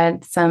 who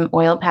had some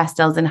oil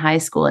pastels in high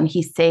school, and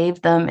he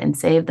saved them and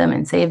saved them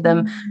and saved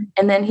them.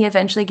 And then he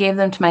eventually gave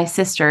them to my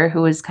sister,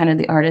 who was kind of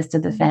the artist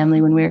of the family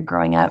when we were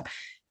growing up,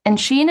 and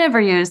she never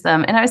used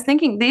them. And I was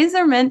thinking, these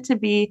are meant to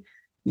be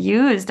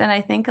used. And I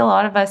think a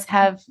lot of us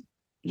have,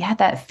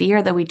 that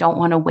fear that we don't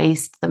want to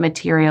waste the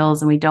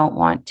materials and we don't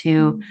want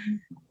to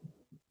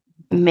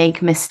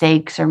make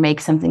mistakes or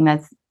make something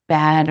that's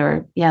bad,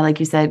 or like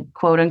you said,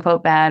 quote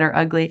unquote bad or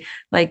ugly.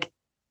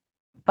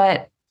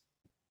 But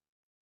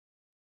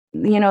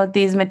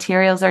these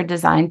materials are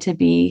designed to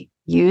be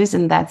used,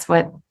 and that's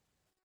what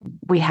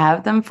we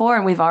have them for.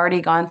 And we've already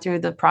gone through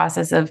the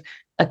process of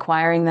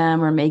acquiring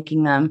them or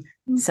making them.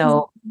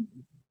 So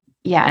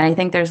and I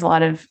think there's a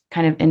lot of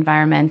kind of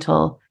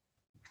environmental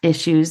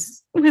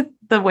issues with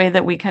the way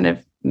that we kind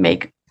of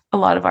make a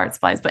lot of art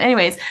supplies. But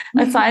anyways,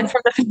 aside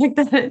from the fact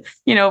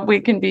that,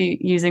 we can be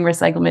using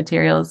recycled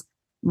materials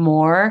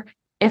more,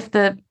 if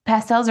the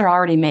pastels are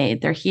already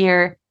made, they're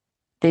here,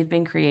 they've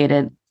been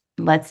created,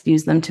 let's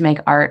use them to make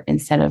art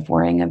instead of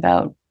worrying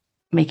about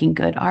making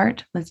good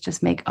art. Let's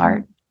just make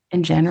art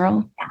in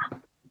general.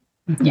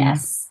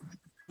 Yes.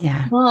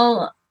 Yeah.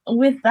 Well,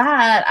 with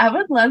that, I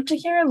would love to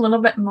hear a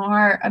little bit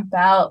more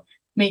about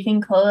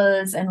making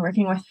clothes and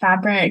working with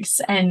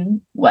fabrics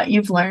and what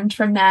you've learned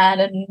from that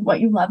and what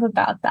you love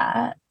about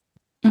that.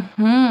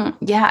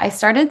 Yeah, I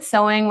started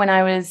sewing when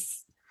I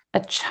was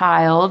a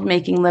child,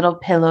 making little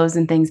pillows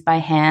and things by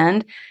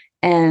hand.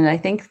 And I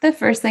think the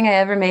first thing I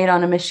ever made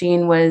on a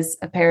machine was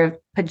a pair of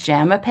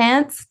pajama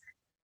pants.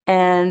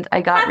 And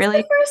I got That's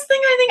the first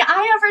thing I think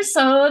I ever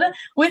sewed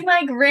with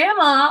my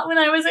grandma when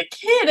I was a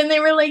kid. And they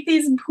were like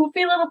these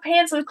poofy little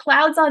pants with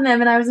clouds on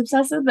them. And I was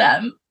obsessed with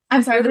them.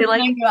 I'm sorry. Were they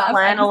like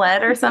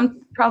flannelette or some,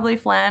 probably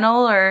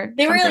flannel, or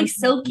they were really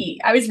silky.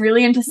 I was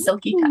really into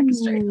silky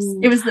textures.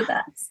 It was the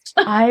best.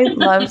 I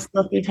love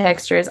silky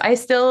textures. I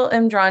still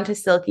am drawn to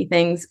silky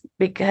things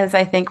because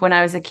I think when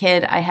I was a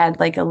kid, I had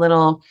like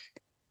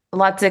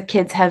lots of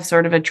kids have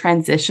sort of a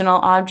transitional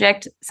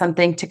object,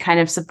 something to kind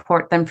of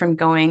support them from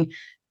going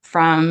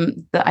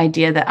from the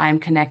idea that I'm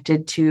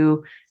connected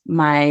to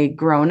my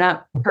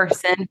grown-up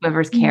person,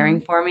 whoever's caring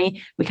for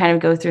me. We kind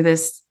of go through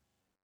this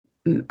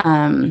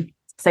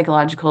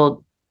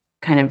psychological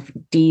kind of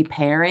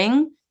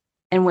de-pairing.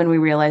 And when we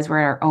realize we're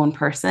our own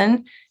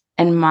person,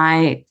 and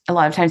a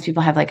lot of times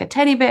people have like a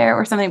teddy bear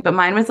or something, but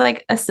mine was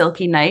like a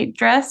silky night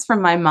dress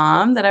from my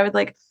mom that I would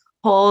like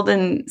hold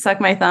and suck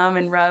my thumb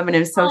and rub, and it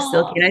was so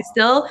silky. And I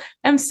still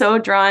am so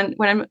drawn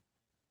when I'm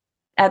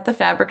at the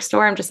fabric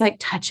store. I'm just like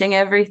touching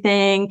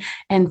everything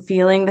and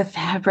feeling the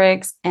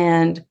fabrics,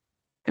 and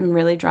I'm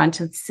really drawn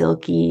to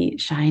silky,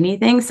 shiny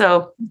things.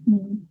 So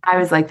I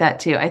was like that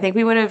too. I think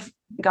we would have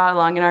got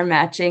along in our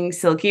matching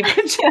silky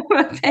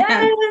pajama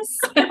pants.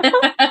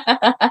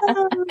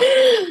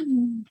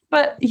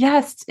 But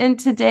yes, and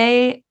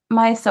today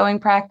my sewing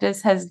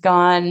practice has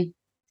gone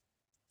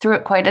through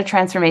quite a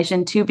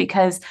transformation too,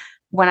 because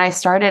when I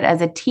started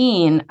as a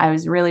teen, I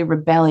was really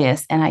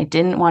rebellious and I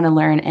didn't want to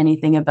learn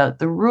anything about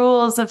the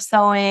rules of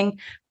sewing,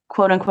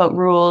 quote unquote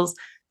rules.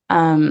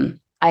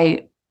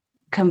 I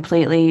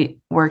completely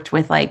worked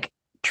with like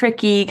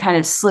tricky, kind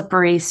of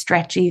slippery,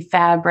 stretchy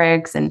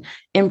fabrics and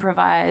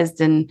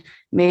improvised and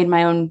made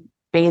my own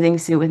bathing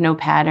suit with no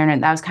pattern.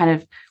 And that was kind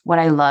of what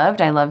I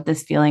loved. I loved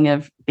this feeling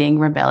of being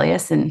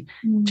rebellious and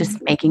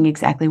just making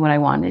exactly what I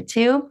wanted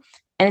to.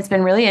 And it's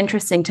been really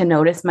interesting to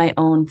notice my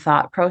own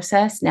thought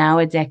process now,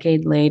 a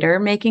decade later,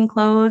 making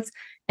clothes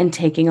and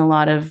taking a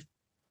lot of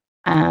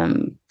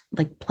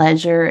like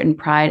pleasure and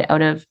pride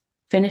out of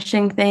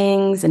finishing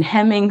things and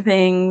hemming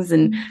things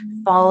and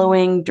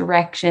following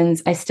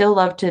directions. I still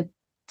love to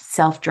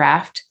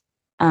self-draft.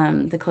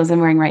 The clothes I'm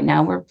wearing right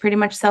now were pretty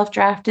much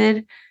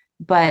self-drafted,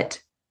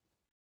 but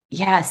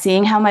yeah,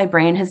 seeing how my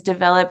brain has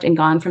developed and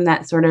gone from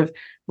that sort of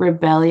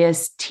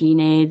rebellious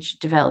teenage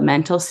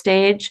developmental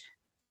stage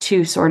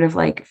to sort of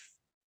like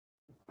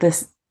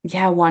this,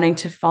 wanting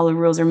to follow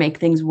rules or make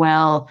things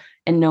well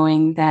and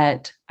knowing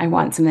that I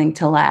want something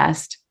to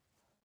last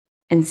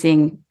and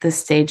seeing the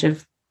stage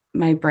of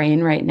my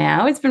brain right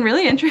now. It's been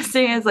really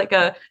interesting as like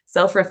a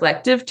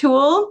self-reflective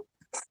tool.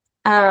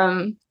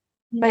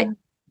 But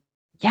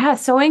yeah,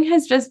 sewing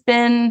has just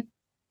been,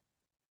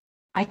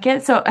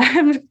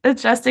 I'm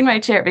adjusting my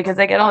chair because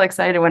I get all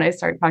excited when I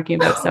start talking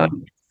about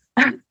sewing.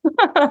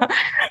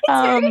 It's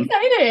very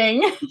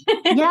exciting.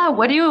 Yeah.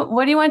 What do you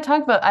want to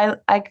talk about?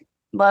 I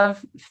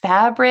love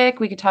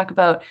fabric. We could talk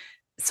about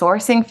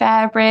sourcing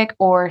fabric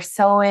or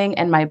sewing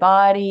and my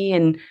body.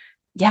 And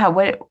yeah,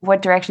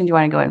 what direction do you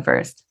want to go in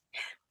first?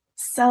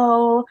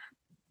 So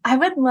I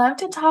would love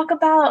to talk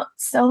about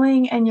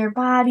sewing and your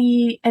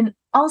body. And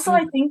also,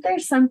 I think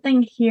there's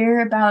something here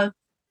about,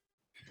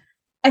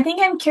 I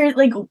think I'm curious,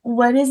 like,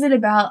 what is it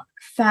about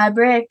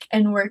fabric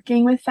and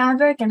working with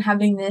fabric and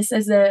having this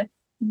as a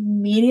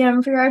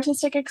medium for your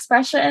artistic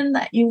expression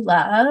that you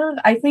love?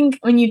 I think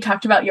when you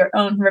talked about your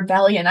own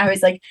rebellion, I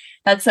was like,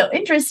 that's so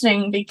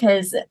interesting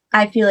because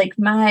I feel like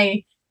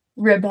my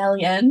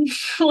rebellion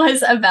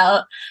was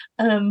about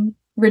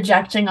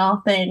rejecting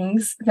all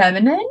things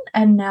feminine.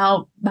 And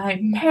now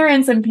my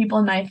parents and people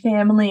in my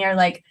family are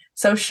like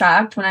so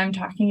shocked when I'm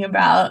talking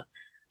about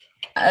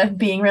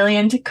being really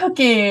into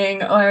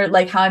cooking or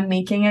like how I'm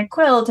making a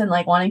quilt and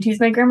like wanting to use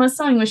my grandma's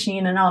sewing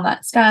machine and all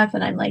that stuff.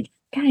 And I'm like,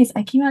 guys,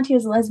 I came out to you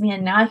as a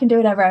lesbian. Now I can do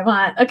whatever I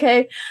want.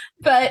 Okay.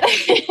 But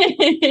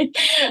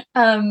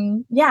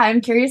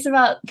I'm curious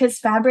about, because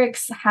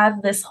fabrics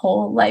have this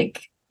whole,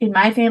 like, in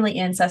my family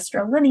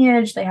ancestral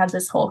lineage, they have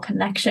this whole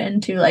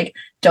connection to like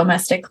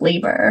domestic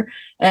labor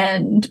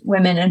and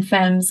women and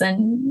femmes.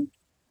 And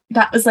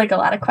that was like a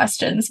lot of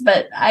questions,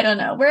 but I don't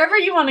know, wherever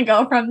you want to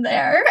go from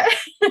there.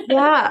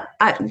 Yeah.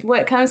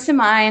 What comes to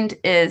mind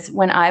is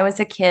when I was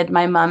a kid,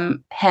 my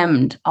mom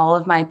hemmed all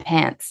of my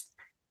pants.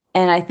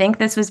 And I think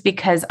this was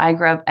because I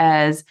grew up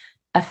as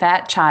a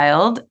fat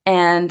child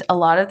and a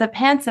lot of the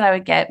pants that I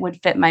would get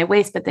would fit my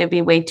waist, but they'd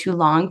be way too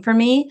long for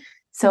me.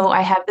 So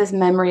I have this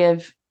memory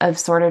of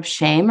sort of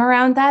shame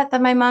around that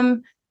my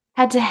mom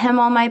had to hem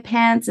all my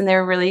pants and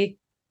they're really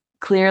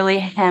clearly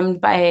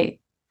hemmed by,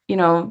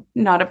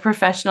 not a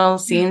professional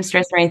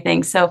seamstress or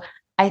anything. So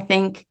I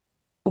think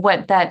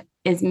what that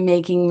is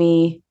making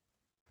me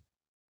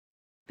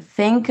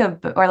think of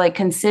or like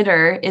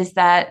consider is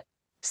that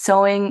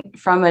sewing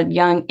from a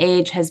young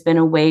age has been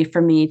a way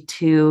for me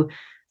to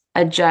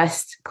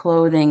adjust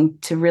clothing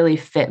to really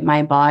fit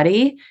my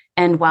body.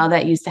 And while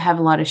that used to have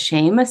a lot of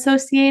shame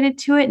associated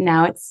to it,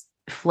 now it's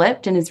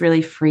flipped and is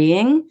really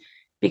freeing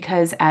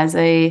because as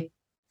a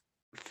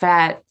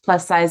fat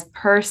plus size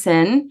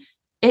person,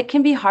 it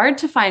can be hard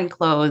to find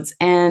clothes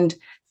and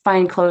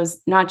find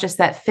clothes not just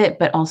that fit,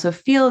 but also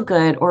feel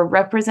good or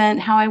represent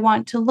how I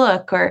want to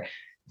look or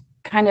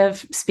kind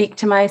of speak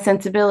to my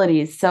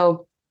sensibilities.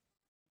 So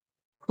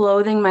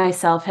clothing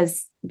myself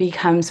has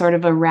become sort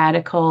of a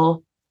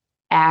radical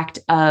act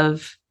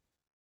of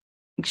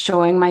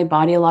showing my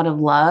body a lot of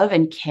love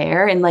and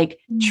care and like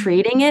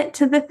treating it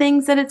to the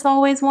things that it's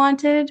always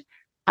wanted.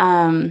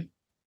 And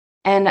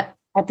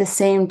at the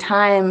same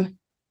time,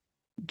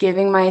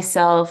 giving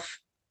myself,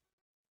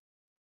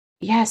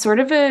 sort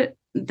of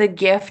the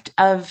gift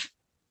of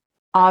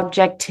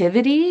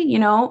objectivity,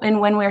 and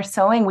when we're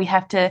sewing, we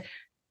have to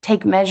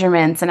take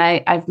measurements. And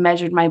I've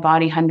measured my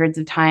body hundreds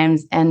of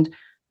times. And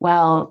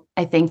well,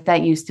 I think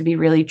that used to be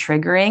really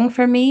triggering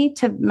for me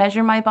to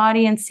measure my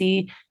body and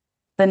see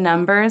the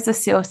numbers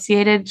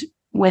associated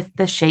with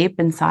the shape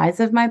and size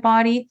of my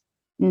body.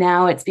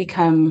 Now it's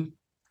become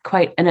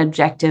quite an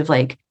objective,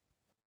 like,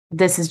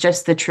 this is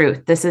just the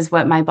truth. This is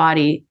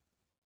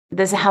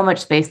how much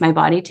space my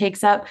body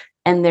takes up.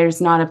 And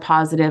there's not a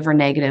positive or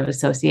negative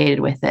associated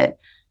with it.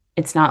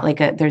 It's not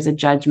like there's a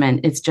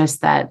judgment. It's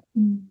just that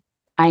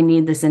I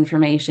need this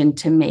information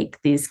to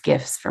make these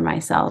gifts for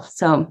myself.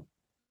 So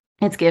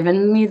it's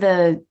given me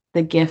the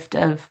gift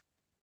of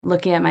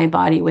looking at my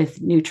body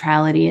with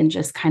neutrality and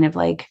just kind of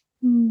like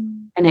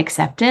an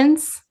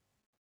acceptance.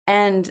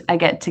 And I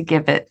get to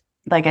give it,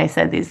 like I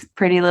said, these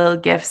pretty little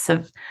gifts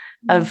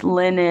of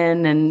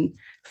linen and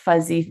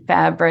fuzzy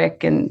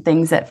fabric and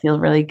things that feel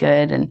really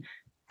good. And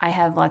I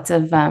have lots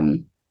of,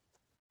 I'm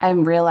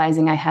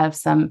realizing I have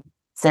some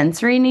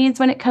sensory needs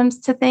when it comes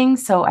to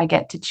things. So I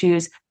get to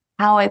choose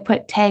how I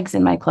put tags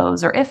in my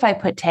clothes, or if I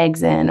put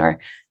tags in, or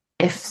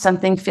if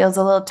something feels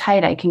a little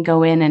tight, I can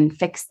go in and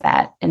fix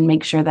that and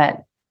make sure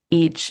that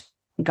each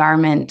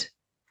garment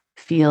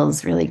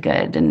feels really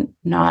good and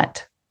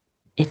not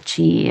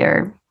itchy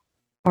or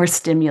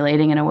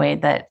stimulating in a way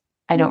that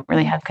I don't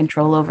really have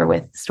control over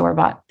with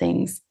store-bought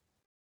things.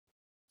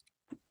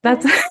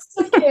 That's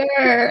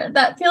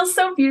that feels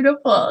so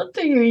beautiful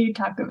to hear you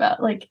talk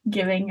about like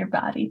giving your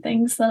body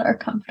things that are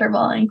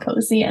comfortable and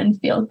cozy and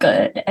feel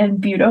good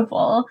and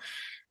beautiful.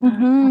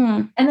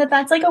 And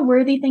that's like a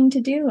worthy thing to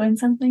do and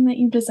something that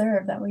you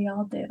deserve, that we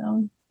all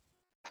do.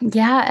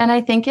 Yeah. And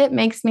I think it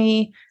makes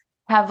me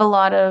have a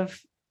lot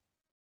of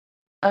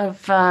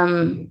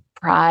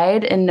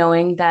pride in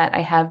knowing that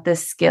I have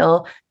this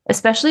skill,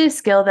 especially a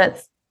skill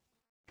that's,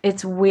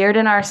 it's weird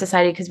in our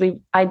society because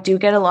I do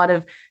get a lot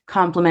of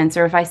compliments,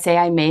 or if I say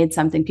I made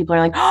something, people are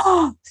like,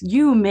 "Oh,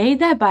 you made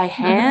that by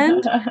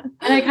hand?"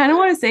 And I kind of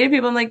want to say to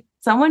people, I'm like,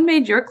 someone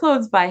made your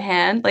clothes by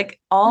hand. Like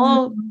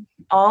all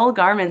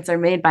garments are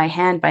made by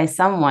hand by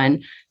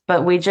someone,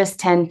 but we just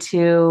tend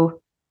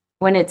to,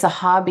 when it's a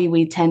hobby,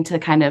 we tend to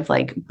kind of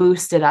like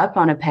boost it up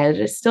on a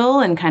pedestal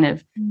and kind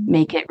of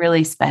make it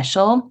really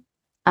special.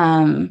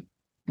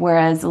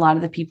 Whereas a lot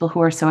of the people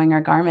who are sewing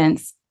our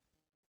garments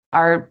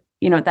are,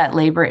 that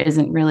labor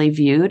isn't really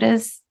viewed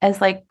as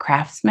like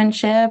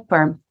craftsmanship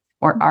or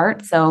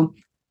art. So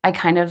I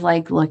kind of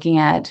like looking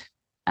at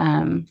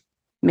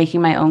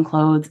making my own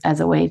clothes as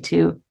a way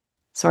to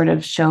sort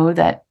of show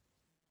that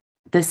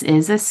this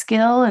is a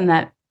skill and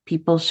that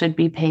people should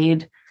be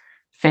paid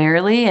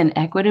fairly and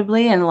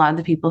equitably. And a lot of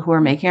the people who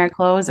are making our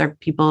clothes are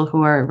people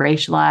who are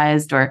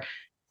racialized or,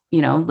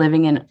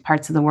 living in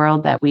parts of the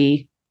world that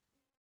we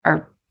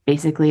are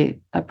basically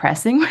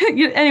oppressing.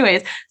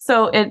 Anyways,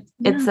 so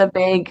it's a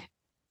big,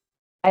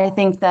 I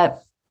think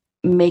that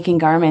making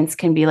garments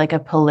can be like a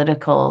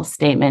political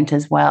statement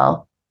as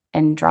well,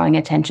 and drawing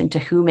attention to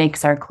who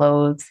makes our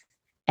clothes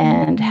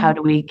and how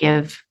do we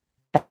give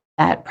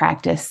that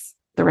practice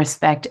the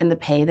respect and the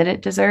pay that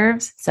it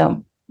deserves.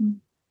 So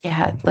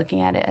yeah, looking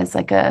at it as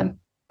like a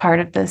part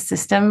of the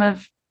system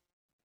of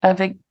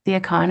the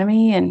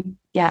economy. And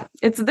yeah,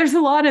 there's a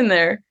lot in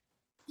there.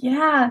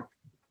 Yeah,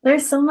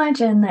 there's so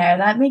much in there.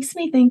 That makes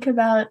me think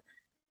about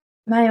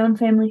my own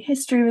family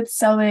history with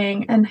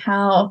sewing and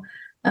how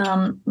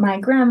my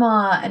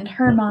grandma and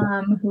her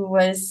mom,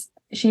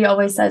 she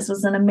always says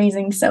was an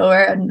amazing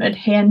sewer and would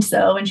hand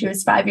sew when she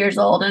was 5 years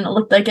old, and it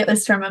looked like it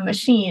was from a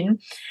machine.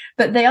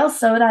 But they all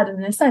sewed out of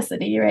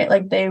necessity, right?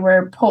 Like they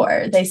were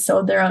poor. They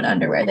sewed their own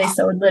underwear. They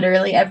sewed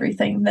literally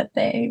everything that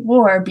they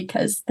wore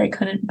because they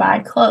couldn't buy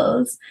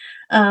clothes.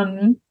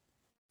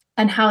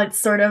 And how it's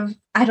sort of,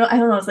 I don't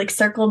know, it's like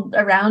circled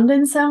around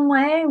in some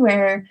way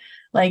where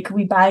like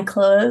we buy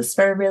clothes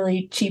for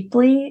really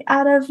cheaply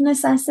out of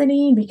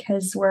necessity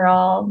because we're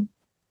all,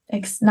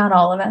 not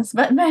all of us,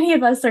 but many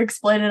of us are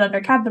exploited under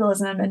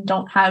capitalism and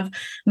don't have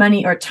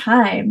money or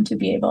time to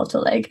be able to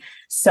like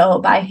sew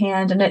by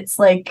hand. And it's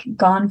like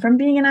gone from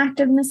being an act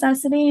of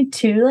necessity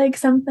to like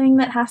something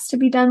that has to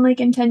be done like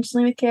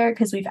intentionally with care,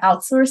 because we've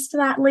outsourced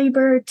that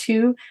labor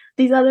to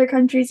these other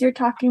countries you're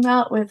talking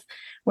about, with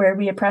where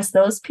we oppress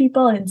those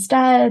people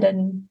instead.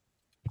 And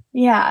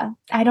yeah,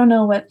 I don't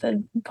know what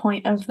the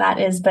point of that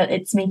is, but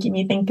it's making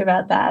me think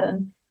about that,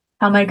 and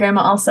how my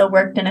grandma also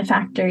worked in a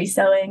factory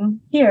sewing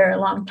here a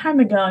long time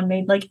ago and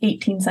made like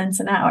 18 cents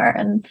an hour.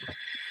 And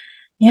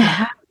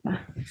yeah.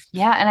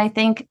 Yeah. And I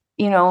think,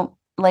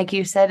 like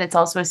you said, it's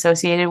also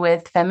associated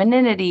with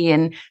femininity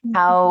and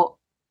how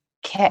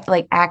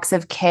like acts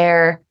of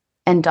care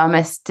and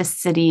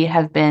domesticity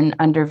have been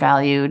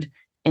undervalued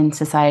in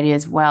society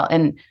as well.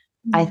 And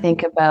I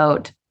think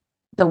about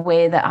the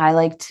way that I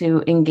like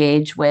to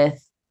engage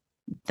with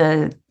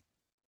the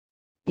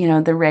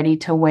ready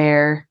to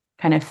wear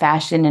kind of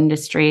fashion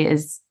industry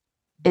is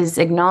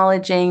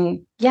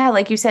acknowledging,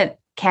 like you said,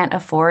 can't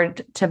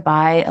afford to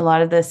buy a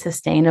lot of the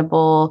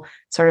sustainable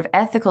sort of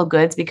ethical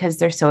goods because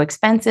they're so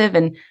expensive.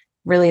 And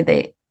really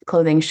the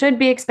clothing should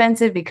be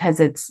expensive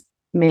because it's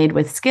made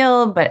with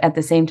skill, but at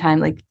the same time,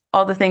 like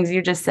all the things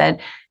you just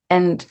said.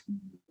 And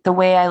the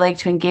way I like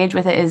to engage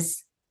with it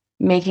is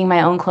making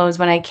my own clothes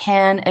when I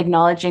can,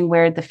 acknowledging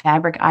where the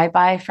fabric I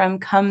buy from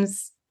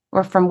comes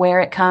or from where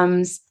it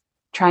comes,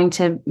 trying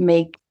to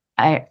make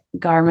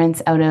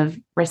garments out of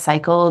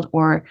recycled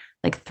or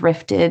like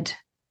thrifted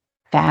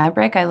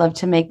fabric. I love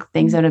to make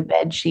things out of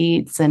bed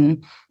sheets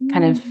and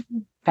kind of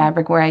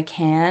fabric where I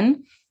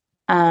can.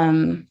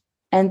 And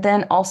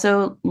then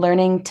also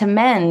learning to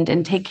mend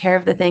and take care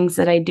of the things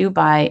that I do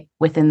buy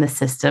within the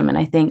system. And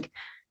I think,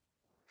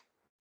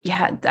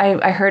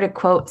 I heard a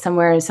quote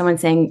somewhere, someone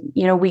saying,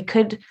 we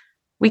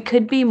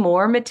could be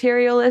more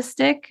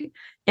materialistic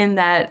in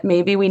that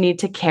maybe we need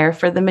to care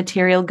for the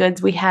material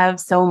goods we have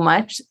so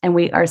much, and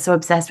we are so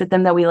obsessed with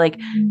them that we like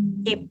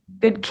keep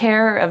good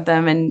care of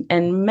them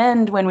and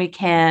mend when we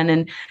can,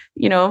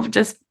 and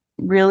just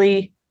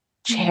really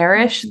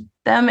cherish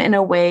them in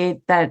a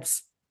way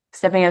that's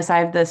stepping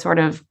aside the sort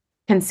of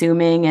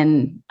consuming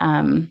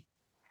and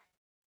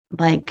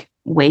like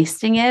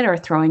wasting it or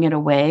throwing it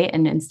away,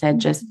 and instead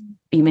just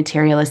be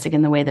materialistic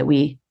in the way that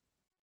we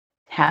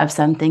have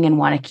something and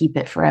want to keep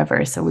it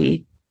forever. So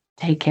we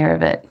take care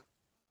of it.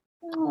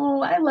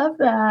 Oh, I love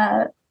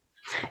that.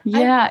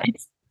 Yeah.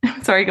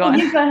 Sorry, go on.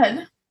 Go ahead.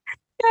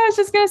 Yeah, I was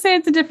just going to say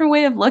it's a different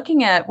way of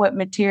looking at what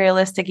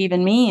materialistic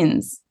even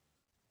means.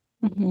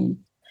 Mm-hmm.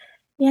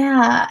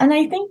 Yeah. And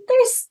I think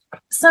there's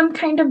some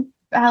kind of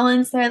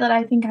balance there that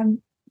I think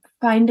I'm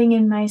finding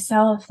in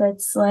myself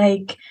that's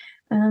like,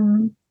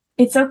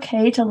 it's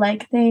okay to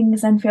like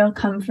things and feel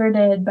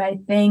comforted by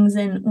things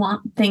and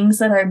want things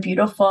that are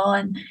beautiful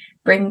and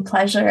bring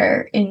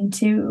pleasure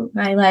into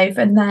my life.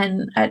 And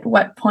then at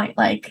what point,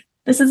 like,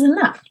 this is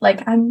enough.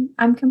 Like, I'm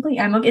complete.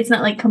 I'm okay. It's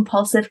not like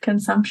compulsive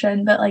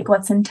consumption, but like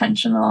what's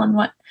intentional and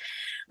what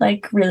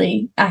like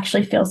really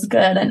actually feels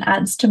good and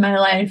adds to my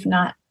life,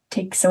 not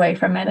takes away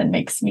from it and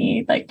makes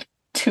me like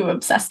too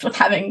obsessed with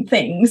having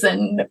things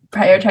and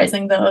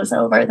prioritizing those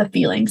over the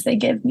feelings they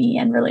give me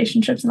and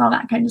relationships and all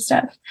that kind of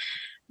stuff.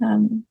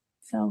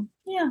 So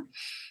yeah.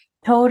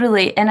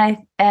 Totally.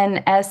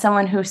 And as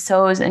someone who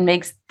sews and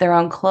makes their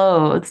own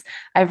clothes,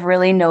 I've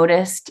really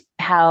noticed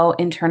how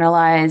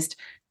internalized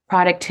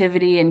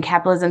productivity and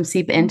capitalism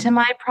seep into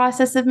my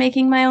process of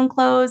making my own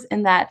clothes,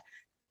 and that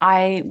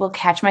I will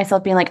catch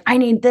myself being like, I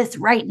need this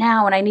right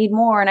now, and I need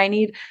more, and I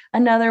need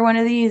another one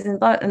of these,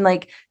 and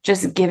like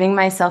just giving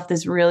myself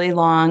this really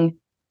long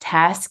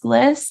task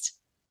list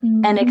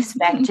and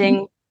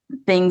expecting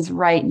things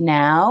right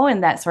now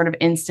and that sort of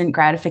instant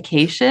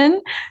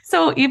gratification.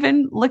 So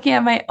even looking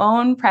at my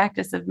own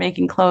practice of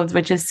making clothes,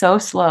 which is so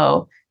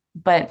slow,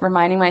 but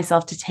reminding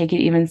myself to take it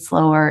even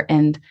slower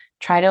and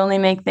try to only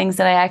make things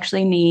that I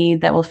actually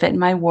need that will fit in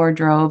my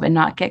wardrobe and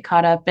not get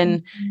caught up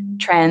in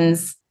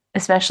trends,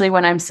 especially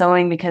when I'm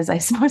sewing, because I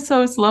sew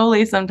so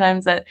slowly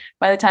sometimes that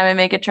by the time I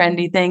make a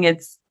trendy thing,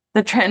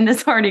 the trend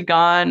is already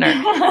gone, or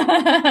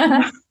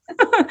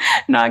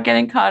not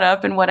getting caught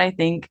up in what I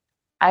think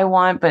I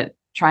want, but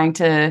trying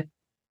to,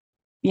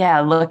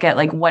 look at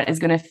like what is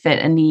going to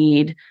fit a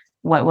need,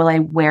 what will I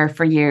wear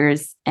for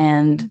years,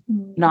 and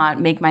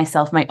not make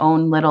myself my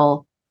own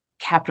little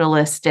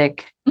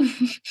capitalistic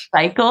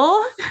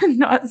cycle,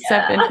 not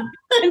step into.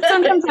 And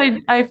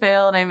sometimes I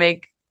fail and I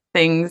make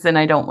things and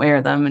I don't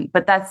wear them,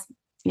 but that's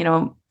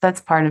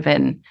part of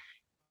it.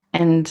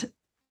 And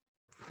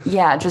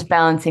just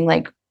balancing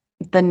like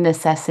the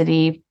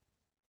necessity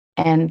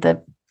and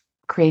the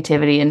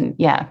creativity, and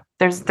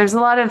there's a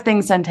lot of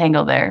things to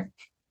untangle there.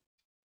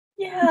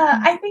 Yeah,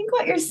 I think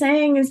what you're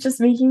saying is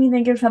just making me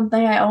think of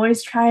something I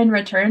always try and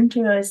return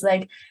to is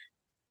like,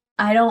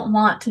 I don't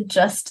want to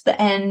just have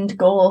the end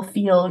goal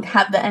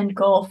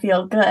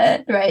feel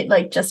good, right?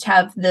 Like just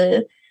have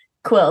the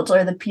quilt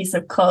or the piece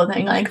of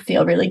clothing like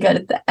feel really good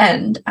at the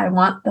end. I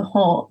want the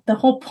whole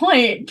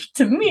point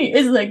to me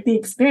is like the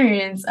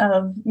experience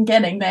of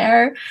getting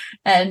there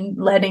and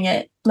letting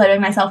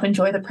myself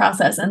enjoy the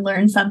process and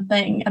learn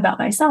something about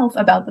myself,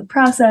 about the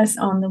process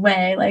on the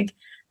way. Like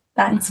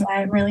that's why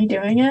I'm really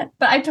doing it.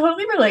 But I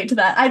totally relate to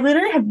that. I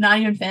literally have not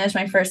even finished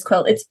my first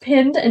quilt. It's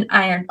pinned and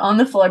ironed on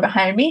the floor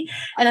behind me.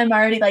 And I'm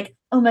already like,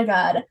 oh my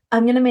God,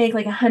 I'm going to make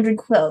like 100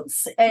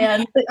 quilts.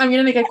 And I'm going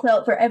to make a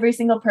quilt for every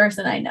single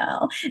person I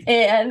know.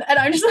 And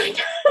I'm just like,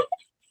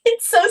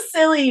 it's so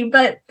silly,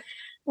 but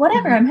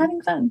whatever, I'm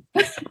having fun.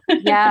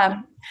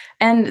 Yeah.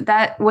 And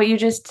that what you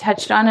just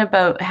touched on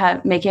about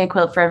making a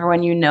quilt for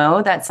everyone you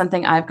know, that's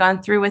something I've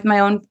gone through with my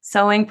own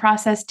sewing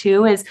process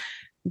too, is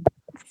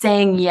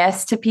saying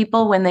yes to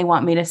people when they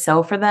want me to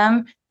sew for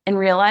them and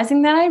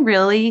realizing that I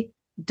really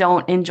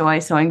don't enjoy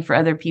sewing for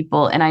other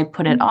people and I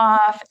put it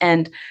off,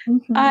 and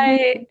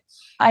I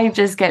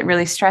just get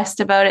really stressed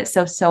about it.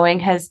 So sewing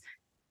has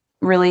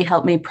really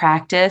helped me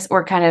practice,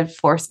 or kind of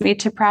forced me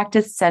to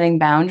practice setting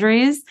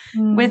boundaries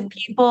with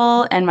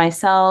people and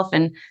myself.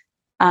 And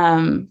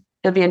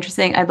it'll be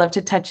interesting. I'd love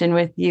to touch in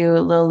with you a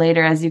little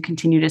later as you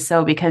continue to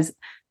sew, because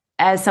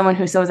as someone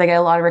who sews, I get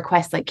a lot of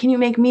requests like, can you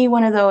make me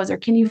one of those? Or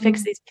can you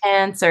fix these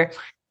pants?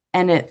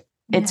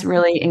 It's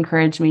really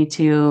encouraged me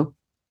to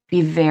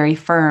be very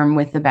firm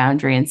with the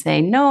boundary and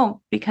say, no,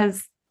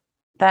 because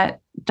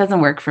that doesn't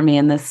work for me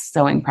in this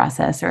sewing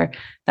process, or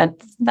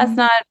that's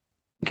not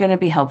going to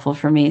be helpful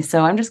for me.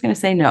 So I'm just going to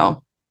say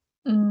no.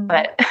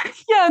 But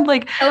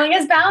like sewing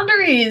has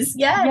boundaries.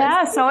 Yes.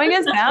 Yeah, sewing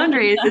has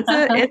boundaries.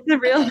 It's a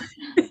real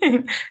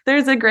thing.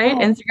 There's a great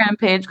Instagram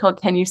page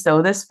called Can You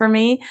Sew This For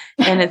Me?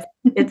 And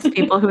it's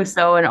people who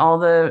sew, and all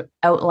the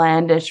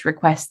outlandish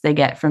requests they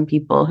get from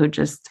people who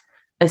just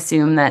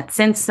assume that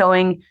since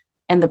sewing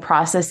and the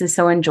process is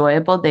so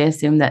enjoyable, they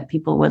assume that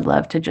people would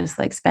love to just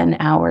like spend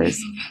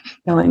hours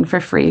sewing for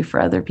free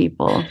for other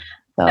people.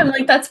 So. I'm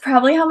like, that's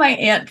probably how my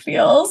aunt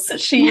feels.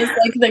 She is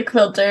like the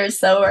quilter,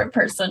 sewer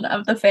person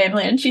of the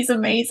family, and she's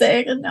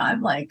amazing. And now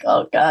I'm like,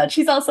 oh God,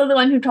 she's also the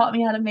one who taught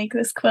me how to make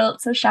this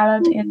quilt. So shout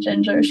out to Aunt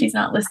Ginger. She's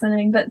not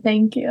listening, but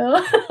thank you.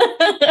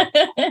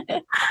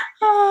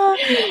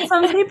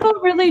 Some people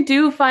really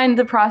do find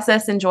the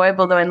process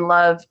enjoyable though, and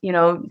love,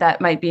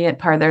 that might be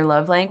part of their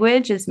love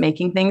language is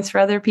making things for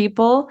other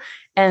people.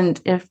 And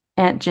if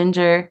Aunt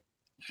Ginger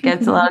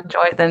gets a lot of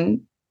joy,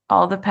 then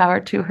all the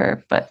power to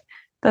her. But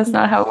that's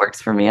not how it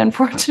works for me,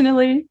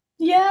 unfortunately.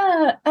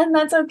 Yeah, and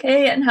that's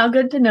okay. And how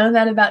good to know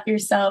that about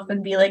yourself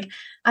and be like,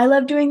 I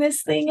love doing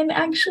this thing and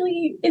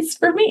actually it's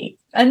for me.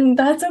 And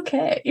that's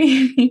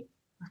okay.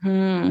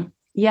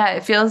 Yeah,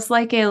 it feels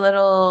like a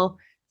little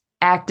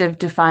act of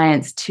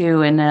defiance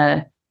too in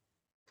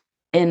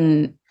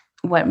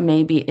what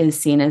maybe is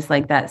seen as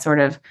like that sort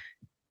of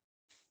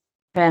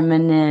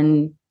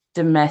feminine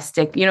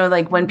domestic,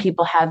 like when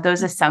people have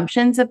those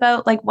assumptions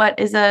about like what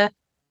is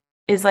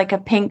like a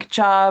pink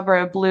job or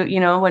a blue,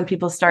 when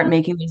people start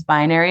making these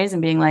binaries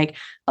and being like,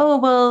 oh,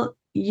 well,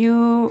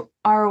 you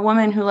are a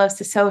woman who loves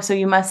to sew, so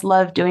you must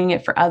love doing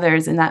it for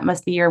others. And that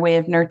must be your way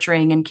of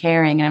nurturing and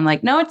caring. And I'm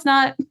like, no, it's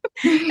not.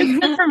 It's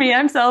good for me.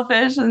 I'm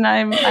selfish. And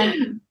I'm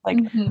like,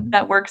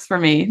 that works for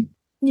me.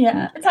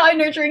 Yeah. It's how I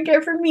nurture and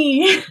care for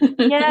me.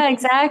 Yeah,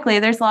 exactly.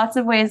 There's lots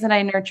of ways that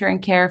I nurture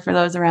and care for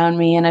those around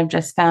me. And I've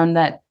just found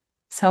that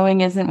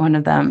sewing isn't one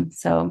of them.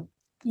 So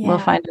we'll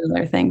find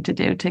another thing to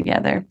do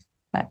together.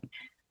 But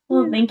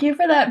well, thank you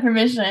for that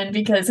permission,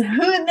 because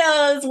who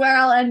knows where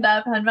I'll end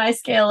up on my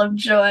scale of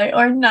joy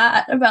or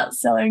not about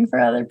sewing for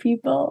other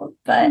people.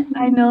 But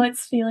I know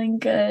it's feeling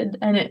good,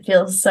 and it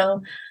feels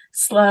so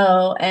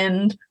slow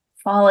and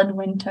fall and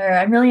winter.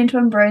 I'm really into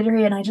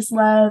embroidery, and I just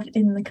love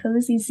in the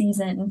cozy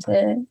season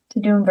to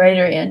do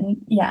embroidery. And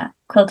yeah,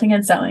 quilting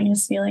and sewing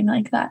is feeling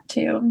like that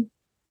too.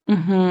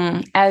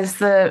 As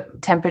the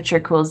temperature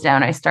cools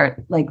down, I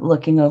start like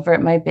looking over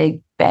at my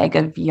big bag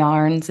of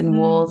yarns and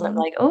wools. I'm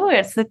like, oh,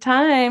 it's the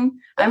time.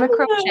 I'm a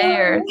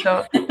crocheter,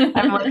 so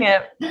I'm looking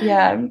at,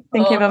 I'm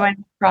thinking about my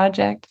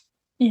project.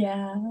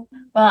 Yeah.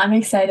 Well, I'm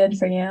excited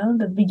for you,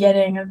 the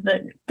beginning of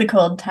the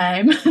cold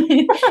time.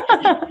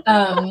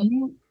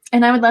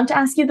 And I would love to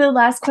ask you the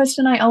last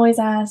question I always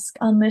ask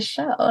on this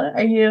show.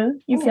 Are you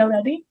feel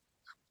ready?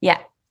 Yeah.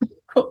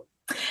 Cool.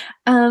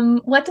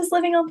 What does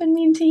living open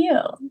mean to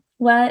you?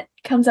 What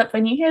comes up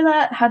when you hear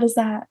that? How does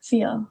that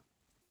feel?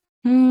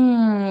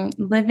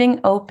 Living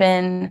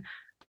open,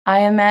 I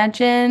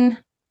imagine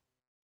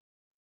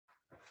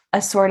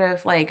a sort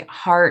of like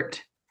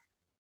heart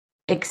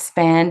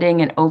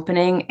expanding and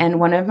opening. And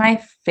one of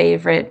my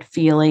favorite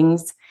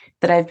feelings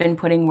that I've been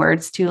putting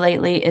words to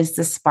lately is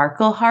the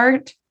sparkle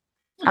heart.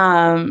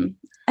 And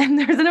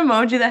there's an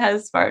emoji that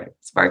has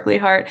sparkly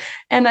heart.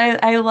 And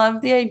I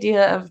love the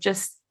idea of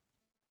just,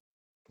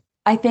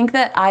 I think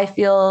that I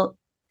feel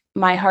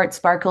my heart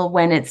sparkle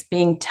when it's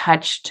being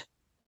touched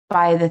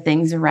by the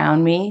things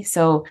around me.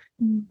 So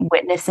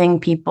witnessing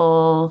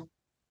people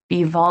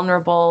be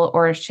vulnerable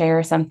or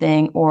share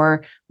something,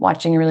 or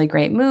watching a really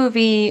great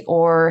movie,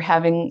 or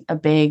having a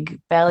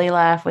big belly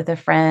laugh with a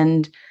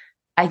friend,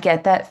 I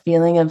get that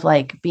feeling of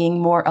like being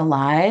more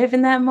alive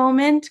in that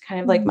moment,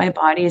 kind of like my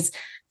body's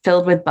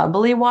filled with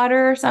bubbly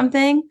water or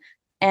something.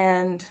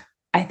 And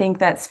I think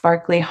that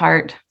sparkly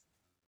heart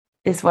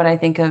is what I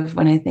think of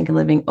when I think of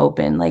living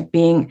open, like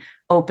being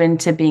open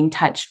to being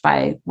touched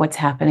by what's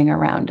happening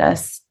around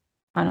us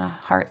on a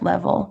heart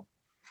level.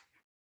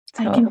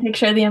 So. I can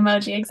picture the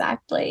emoji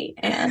exactly,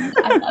 and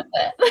I love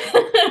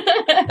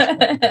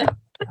it.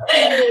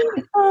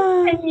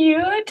 Can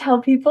you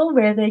tell people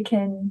where they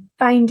can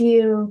find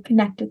you,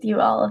 connect with you,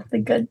 all of the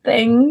good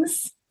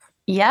things?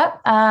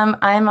 Yep.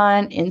 I'm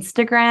on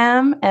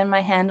Instagram, and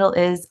my handle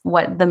is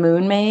What the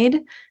Moon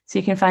Made. So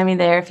you can find me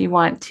there if you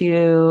want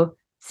to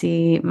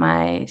see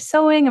my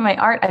sewing and my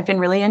art. I've been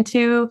really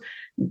into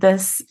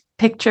this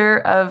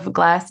picture of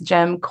glass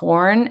gem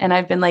corn, and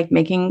I've been like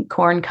making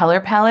corn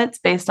color palettes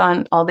based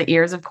on all the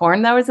ears of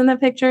corn that was in the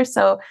picture.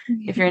 So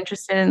if you're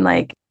interested in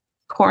like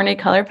corny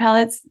color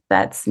palettes,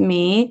 that's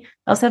me.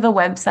 I also have a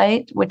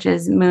website, which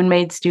is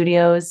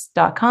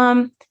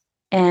moonmadestudios.com.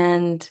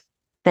 And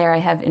there I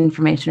have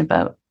information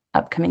about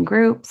upcoming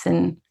groups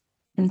and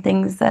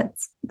things that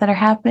are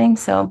happening.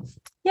 So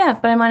yeah,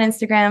 but I'm on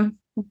Instagram,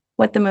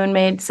 What the Moon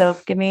Made. So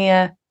give me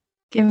a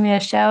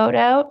shout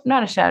out.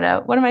 Not a shout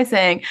out. What am I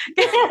saying?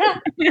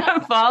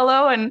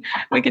 Follow, and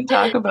we can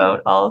talk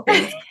about all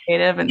things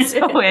creative and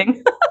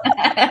sewing.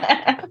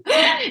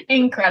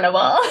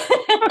 Incredible.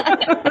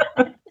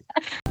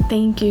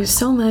 Thank you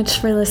so much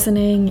for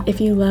listening. If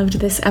you loved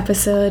this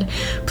episode,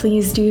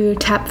 please do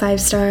tap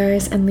 5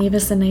 stars and leave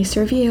us a nice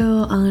review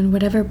on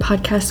whatever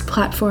podcast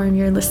platform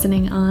you're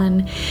listening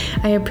on.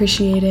 I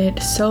appreciate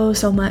it so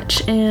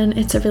much, and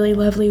it's a really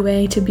lovely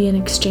way to be in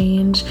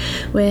exchange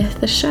with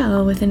the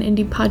show, with an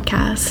indie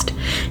podcast.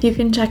 You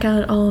can check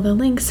out all the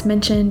links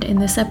mentioned in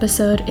this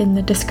episode in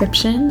the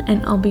description,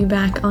 and I'll be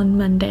back on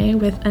Monday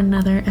with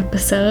another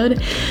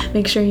episode.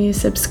 Make sure you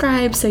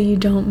subscribe so you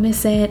don't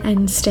miss it,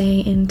 and stay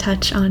in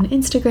touch on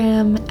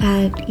Instagram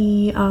at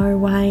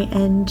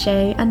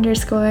ERYNJ_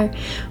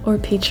 or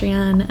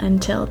Patreon.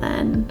 Until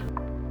then.